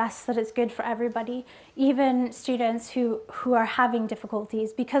suggests that it's good for everybody, even students who are having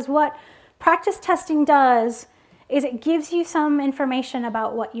difficulties, because what practice testing does is it gives you some information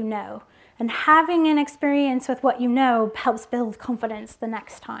about what you know. And having an experience with what you know helps build confidence the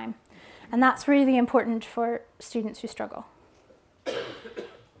next time. And that's really important for students who struggle.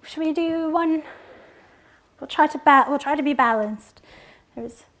 Should we do one? We'll try to be balanced.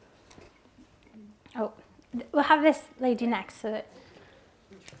 We'll have this lady next. So that,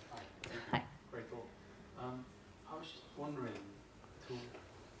 hi. Great talk. I was just wondering to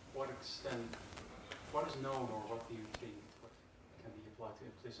what extent, what is known or what do you think can be applied to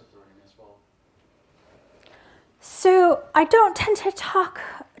implicit learning as well? So I don't tend to talk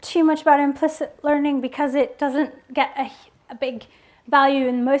too much about implicit learning because it doesn't get a big value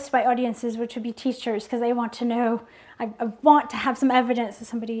in most of my audiences, which would be teachers, because they want to know, I want to have some evidence that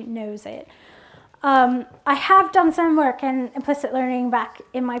somebody knows it. I have done some work in implicit learning back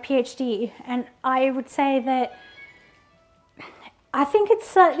in my PhD, and I would say that I think it's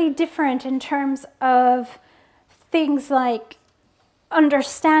slightly different in terms of things like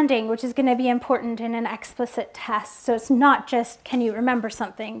understanding, which is going to be important in an explicit test. So it's not just can you remember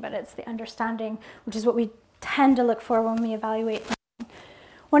something, but it's the understanding, which is what we tend to look for when we evaluate learning.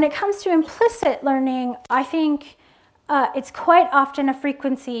 When it comes to implicit learning, I think it's quite often a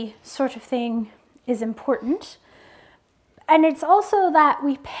frequency sort of thing is important. And it's also that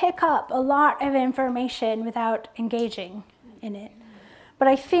we pick up a lot of information without engaging in it. But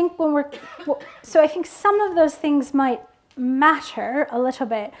I think I think some of those things might matter a little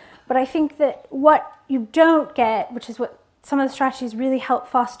bit, but I think that what you don't get, which is what some of the strategies really help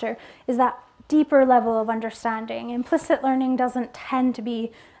foster, is that deeper level of understanding. Implicit learning doesn't tend to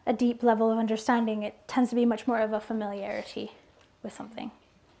be a deep level of understanding. It tends to be much more of a familiarity with something.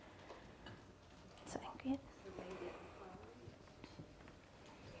 So, good.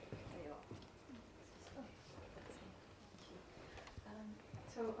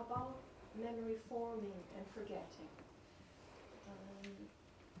 So about memory forming and forgetting.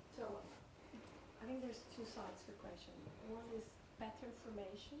 So I think there's two sides to the question. One is better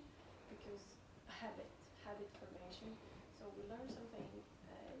information, because habit formation. So we learn something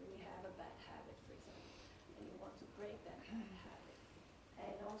and we have a bad habit, for example, and you want to break that bad habit.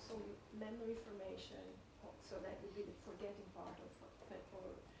 And also memory formation, so that would be the forgetting part of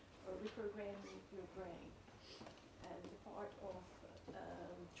or reprogramming your brain. And the part of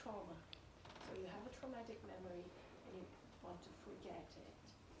trauma. So you have a traumatic memory and you want to forget it.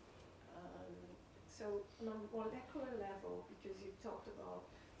 So on a molecular level, because you talked about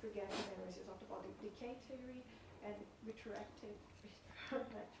forgetting memories, you talked about the decay theory and retroactive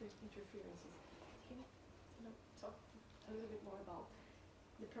interferences. Can you talk a little bit more about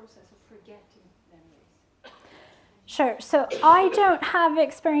the process of forgetting memories? Sure. So I don't have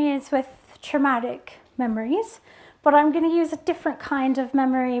experience with traumatic memories, but I'm going to use a different kind of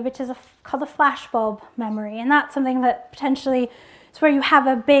memory, which is called a flashbulb memory. And that's something that potentially is where you have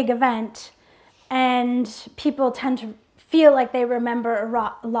a big event and people tend to feel like they remember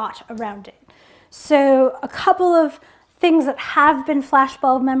a lot around it. So a couple of things that have been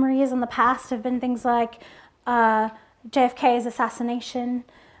flashbulb memories in the past have been things like JFK's assassination,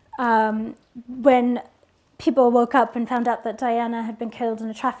 when people woke up and found out that Diana had been killed in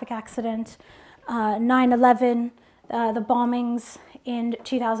a traffic accident, 9/11, the bombings in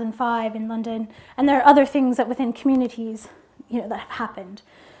 2005 in London, and there are other things that within communities, that have happened.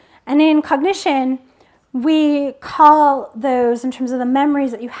 And in cognition, we call those, in terms of the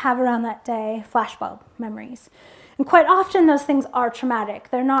memories that you have around that day, flashbulb memories. And quite often those things are traumatic.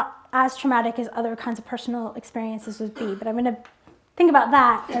 They're not as traumatic as other kinds of personal experiences would be, but I'm going to think about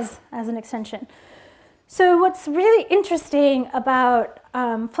that as an extension. So what's really interesting about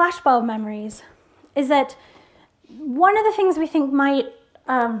flashbulb memories is that one of the things we think might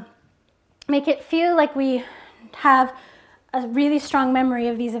make it feel like we have a really strong memory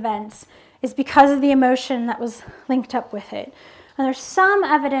of these events is because of the emotion that was linked up with it. And there's some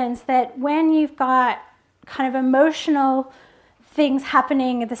evidence that when you've got kind of emotional things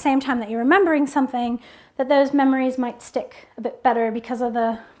happening at the same time that you're remembering something, that those memories might stick a bit better because of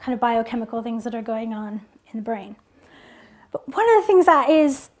the kind of biochemical things that are going on in the brain. But one of the things that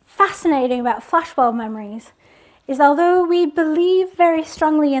is fascinating about flashbulb memories is although we believe very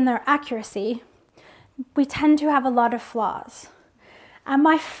strongly in their accuracy, we tend to have a lot of flaws. And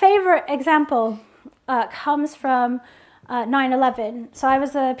my favorite example comes from 9/11. So I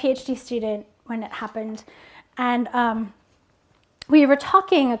was a PhD student when it happened, and we were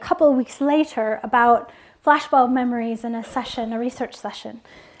talking a couple of weeks later about flashbulb memories in a session, a research session.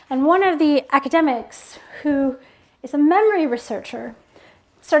 And one of the academics, who is a memory researcher,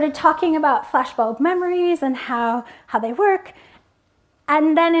 started talking about flashbulb memories and how they work.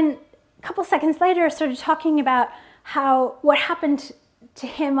 And then a couple seconds later started talking about what happened to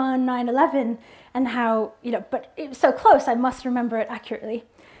him on 9/11 and how, but it was so close, I must remember it accurately.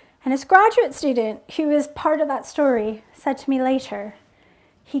 And his graduate student, who was part of that story, said to me later,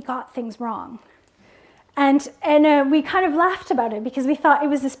 he got things wrong. And we kind of laughed about it because we thought it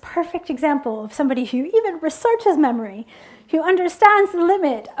was this perfect example of somebody who even researches memory, who understands the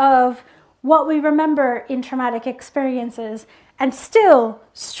limit of what we remember in traumatic experiences, and still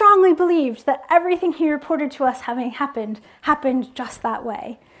strongly believed that everything he reported to us having happened just that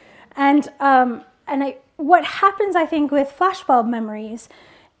way. And what happens, I think, with flashbulb memories,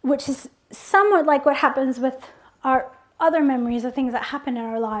 which is somewhat like what happens with our other memories of things that happen in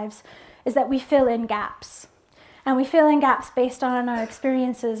our lives, is that we fill in gaps. And we fill in gaps based on our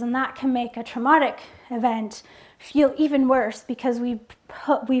experiences, and that can make a traumatic event feel even worse because we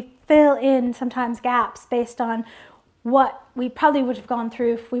fill in sometimes gaps based on what we probably would have gone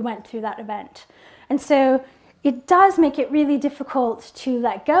through if we went through that event. And so it does make it really difficult to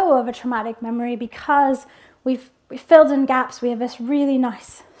let go of a traumatic memory because we've filled in gaps. We have this really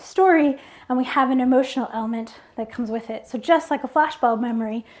nice story and we have an emotional element that comes with it. So just like a flashbulb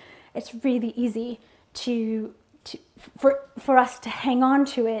memory, it's really easy for us to hang on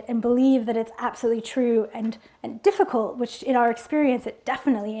to it and believe that it's absolutely true and difficult, which in our experience it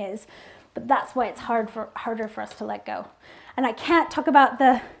definitely is. But that's why it's harder for us to let go. And I can't talk about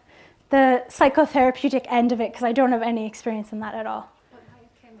the psychotherapeutic end of it because I don't have any experience in that at all. But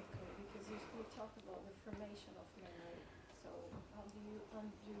biochemical, because you talked about the formation of memory. So how do you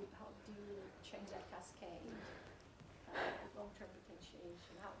change that cascade? Long-term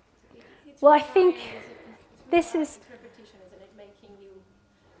potentiation. Well, I think this is repetition, isn't it? Making you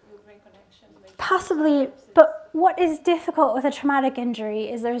bring connections. Possibly, but what is difficult with a traumatic injury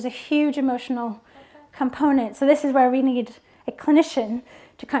is there's a huge emotional component. So this is where we need a clinician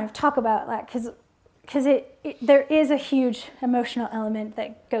to kind of talk about that because there is a huge emotional element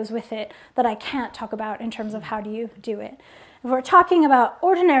that goes with it that I can't talk about in terms of how do you do it. If we're talking about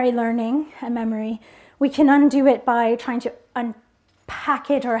ordinary learning and memory, we can undo it by trying to unpack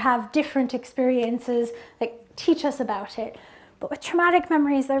it or have different experiences that teach us about it. But with traumatic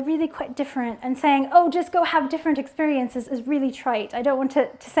memories, they're really quite different. And saying, oh, just go have different experiences is really trite. I don't want to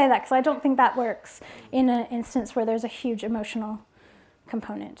say that because I don't think that works in an instance where there's a huge emotional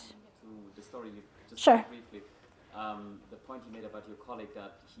component. To the story, just sure. Briefly, the point you made about your colleague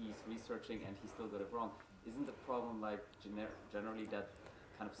that he's researching and he still got it wrong, isn't the problem like generally that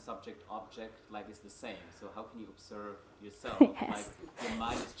kind of subject-object is the same? So how can you observe yourself? Yes. Your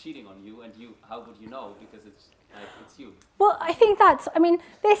mind is cheating on you, and how would you know because it's you? Well, I think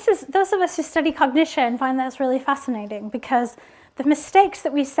those of us who study cognition find that's really fascinating because the mistakes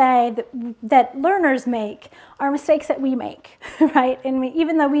that we say that learners make are mistakes that we make, right? And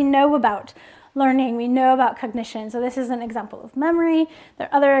even though we know about learning, we know about cognition. So this is an example of memory. There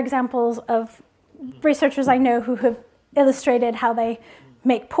are other examples of researchers I know who have illustrated how they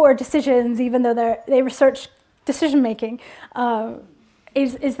make poor decisions, even though they research decision making.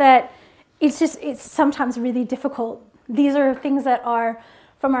 Is that it's sometimes really difficult. These are things that are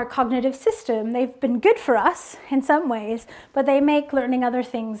from our cognitive system. They've been good for us in some ways, but they make learning other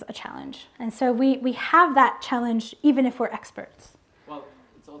things a challenge. And so we have that challenge even if we're experts. Well,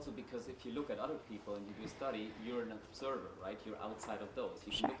 it's also because if you look at other people and you do a study, you're an observer, right? You're outside of those.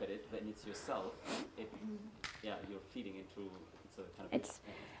 You can look at it, when it's yourself. You're feeding it through. It's a kind of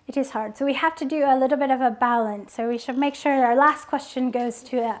it is hard. So we have to do a little bit of a balance. So we should make sure our last question goes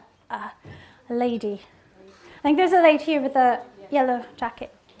to a lady. I think there's a lady here with a yellow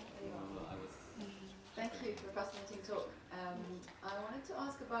jacket. Thank you for a fascinating talk. I wanted to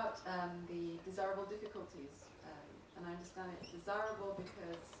ask about the desirable difficulties. And I understand it's desirable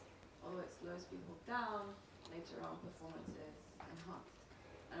because although it slows people down, later on performance is enhanced.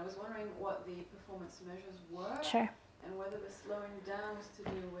 And I was wondering what the performance measures were. Sure. And whether the slowing down was to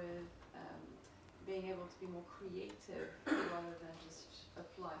do with being able to be more creative rather than just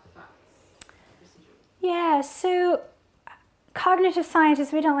apply facts procedurally. Yeah, so cognitive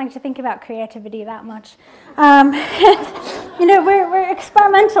scientists, we don't like to think about creativity that much. We're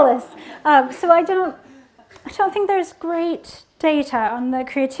experimentalists. So I don't think there's great data on the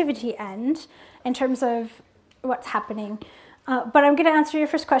creativity end in terms of what's happening. But I'm going to answer your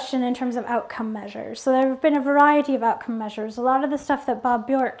first question in terms of outcome measures. So there have been a variety of outcome measures. A lot of the stuff that Bob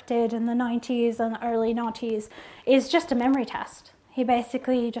Bjork did in the 90s and early noughties is just a memory test. He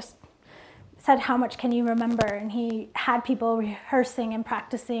basically just said, how much can you remember? And he had people rehearsing and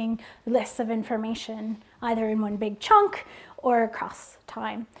practicing lists of information, either in one big chunk or across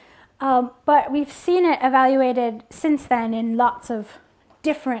time. But we've seen it evaluated since then in lots of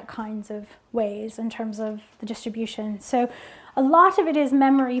different kinds of ways in terms of the distribution. So a lot of it is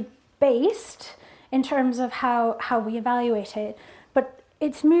memory-based in terms of how we evaluate it, but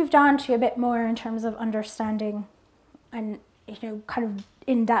it's moved on to a bit more in terms of understanding and kind of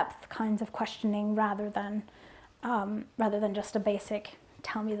in-depth kinds of questioning rather than just a basic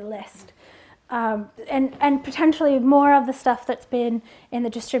tell me the list. And potentially more of the stuff that's been in the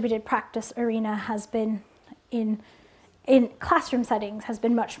distributed practice arena has been in classroom settings, has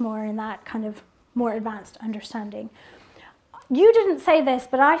been much more in that kind of more advanced understanding. You didn't say this,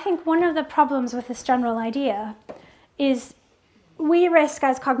 but I think one of the problems with this general idea is we risk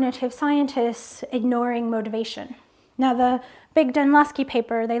as cognitive scientists ignoring motivation. Now, the big Dunlosky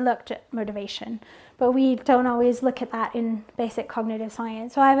paper, they looked at motivation, but we don't always look at that in basic cognitive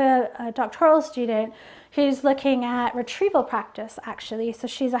science. So I have a doctoral student who's looking at retrieval practice, actually. So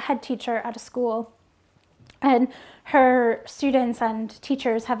she's a head teacher at a school, and her students and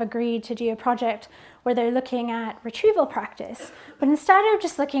teachers have agreed to do a project where they're looking at retrieval practice. But instead of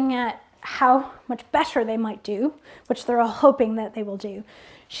just looking at how much better they might do, which they're all hoping that they will do,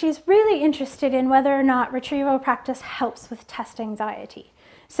 she's really interested in whether or not retrieval practice helps with test anxiety.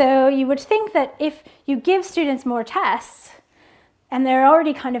 So you would think that if you give students more tests and they're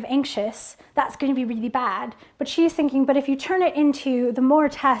already kind of anxious, that's going to be really bad. But she's thinking, but if you turn it into the more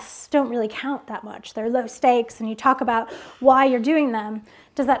tests don't really count that much, they're low stakes, and you talk about why you're doing them,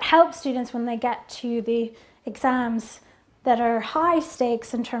 does that help students when they get to the exams that are high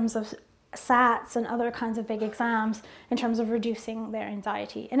stakes in terms of SATs and other kinds of big exams in terms of reducing their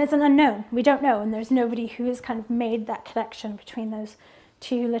anxiety? And it's an unknown. We don't know, and there's nobody who has kind of made that connection between those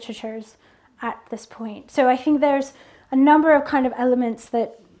two literatures at this point. So I think there's a number of kind of elements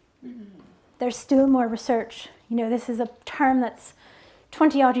that there's still more research. This is a term that's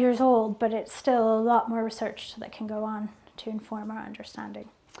 20 odd years old, but it's still a lot more research that can go on to inform our understanding.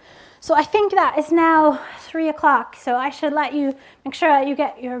 So I think that is now 3 o'clock, so I should let you make sure that you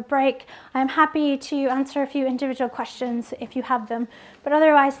get your break. I'm happy to answer a few individual questions if you have them, but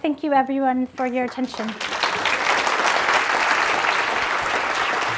otherwise, thank you everyone for your attention.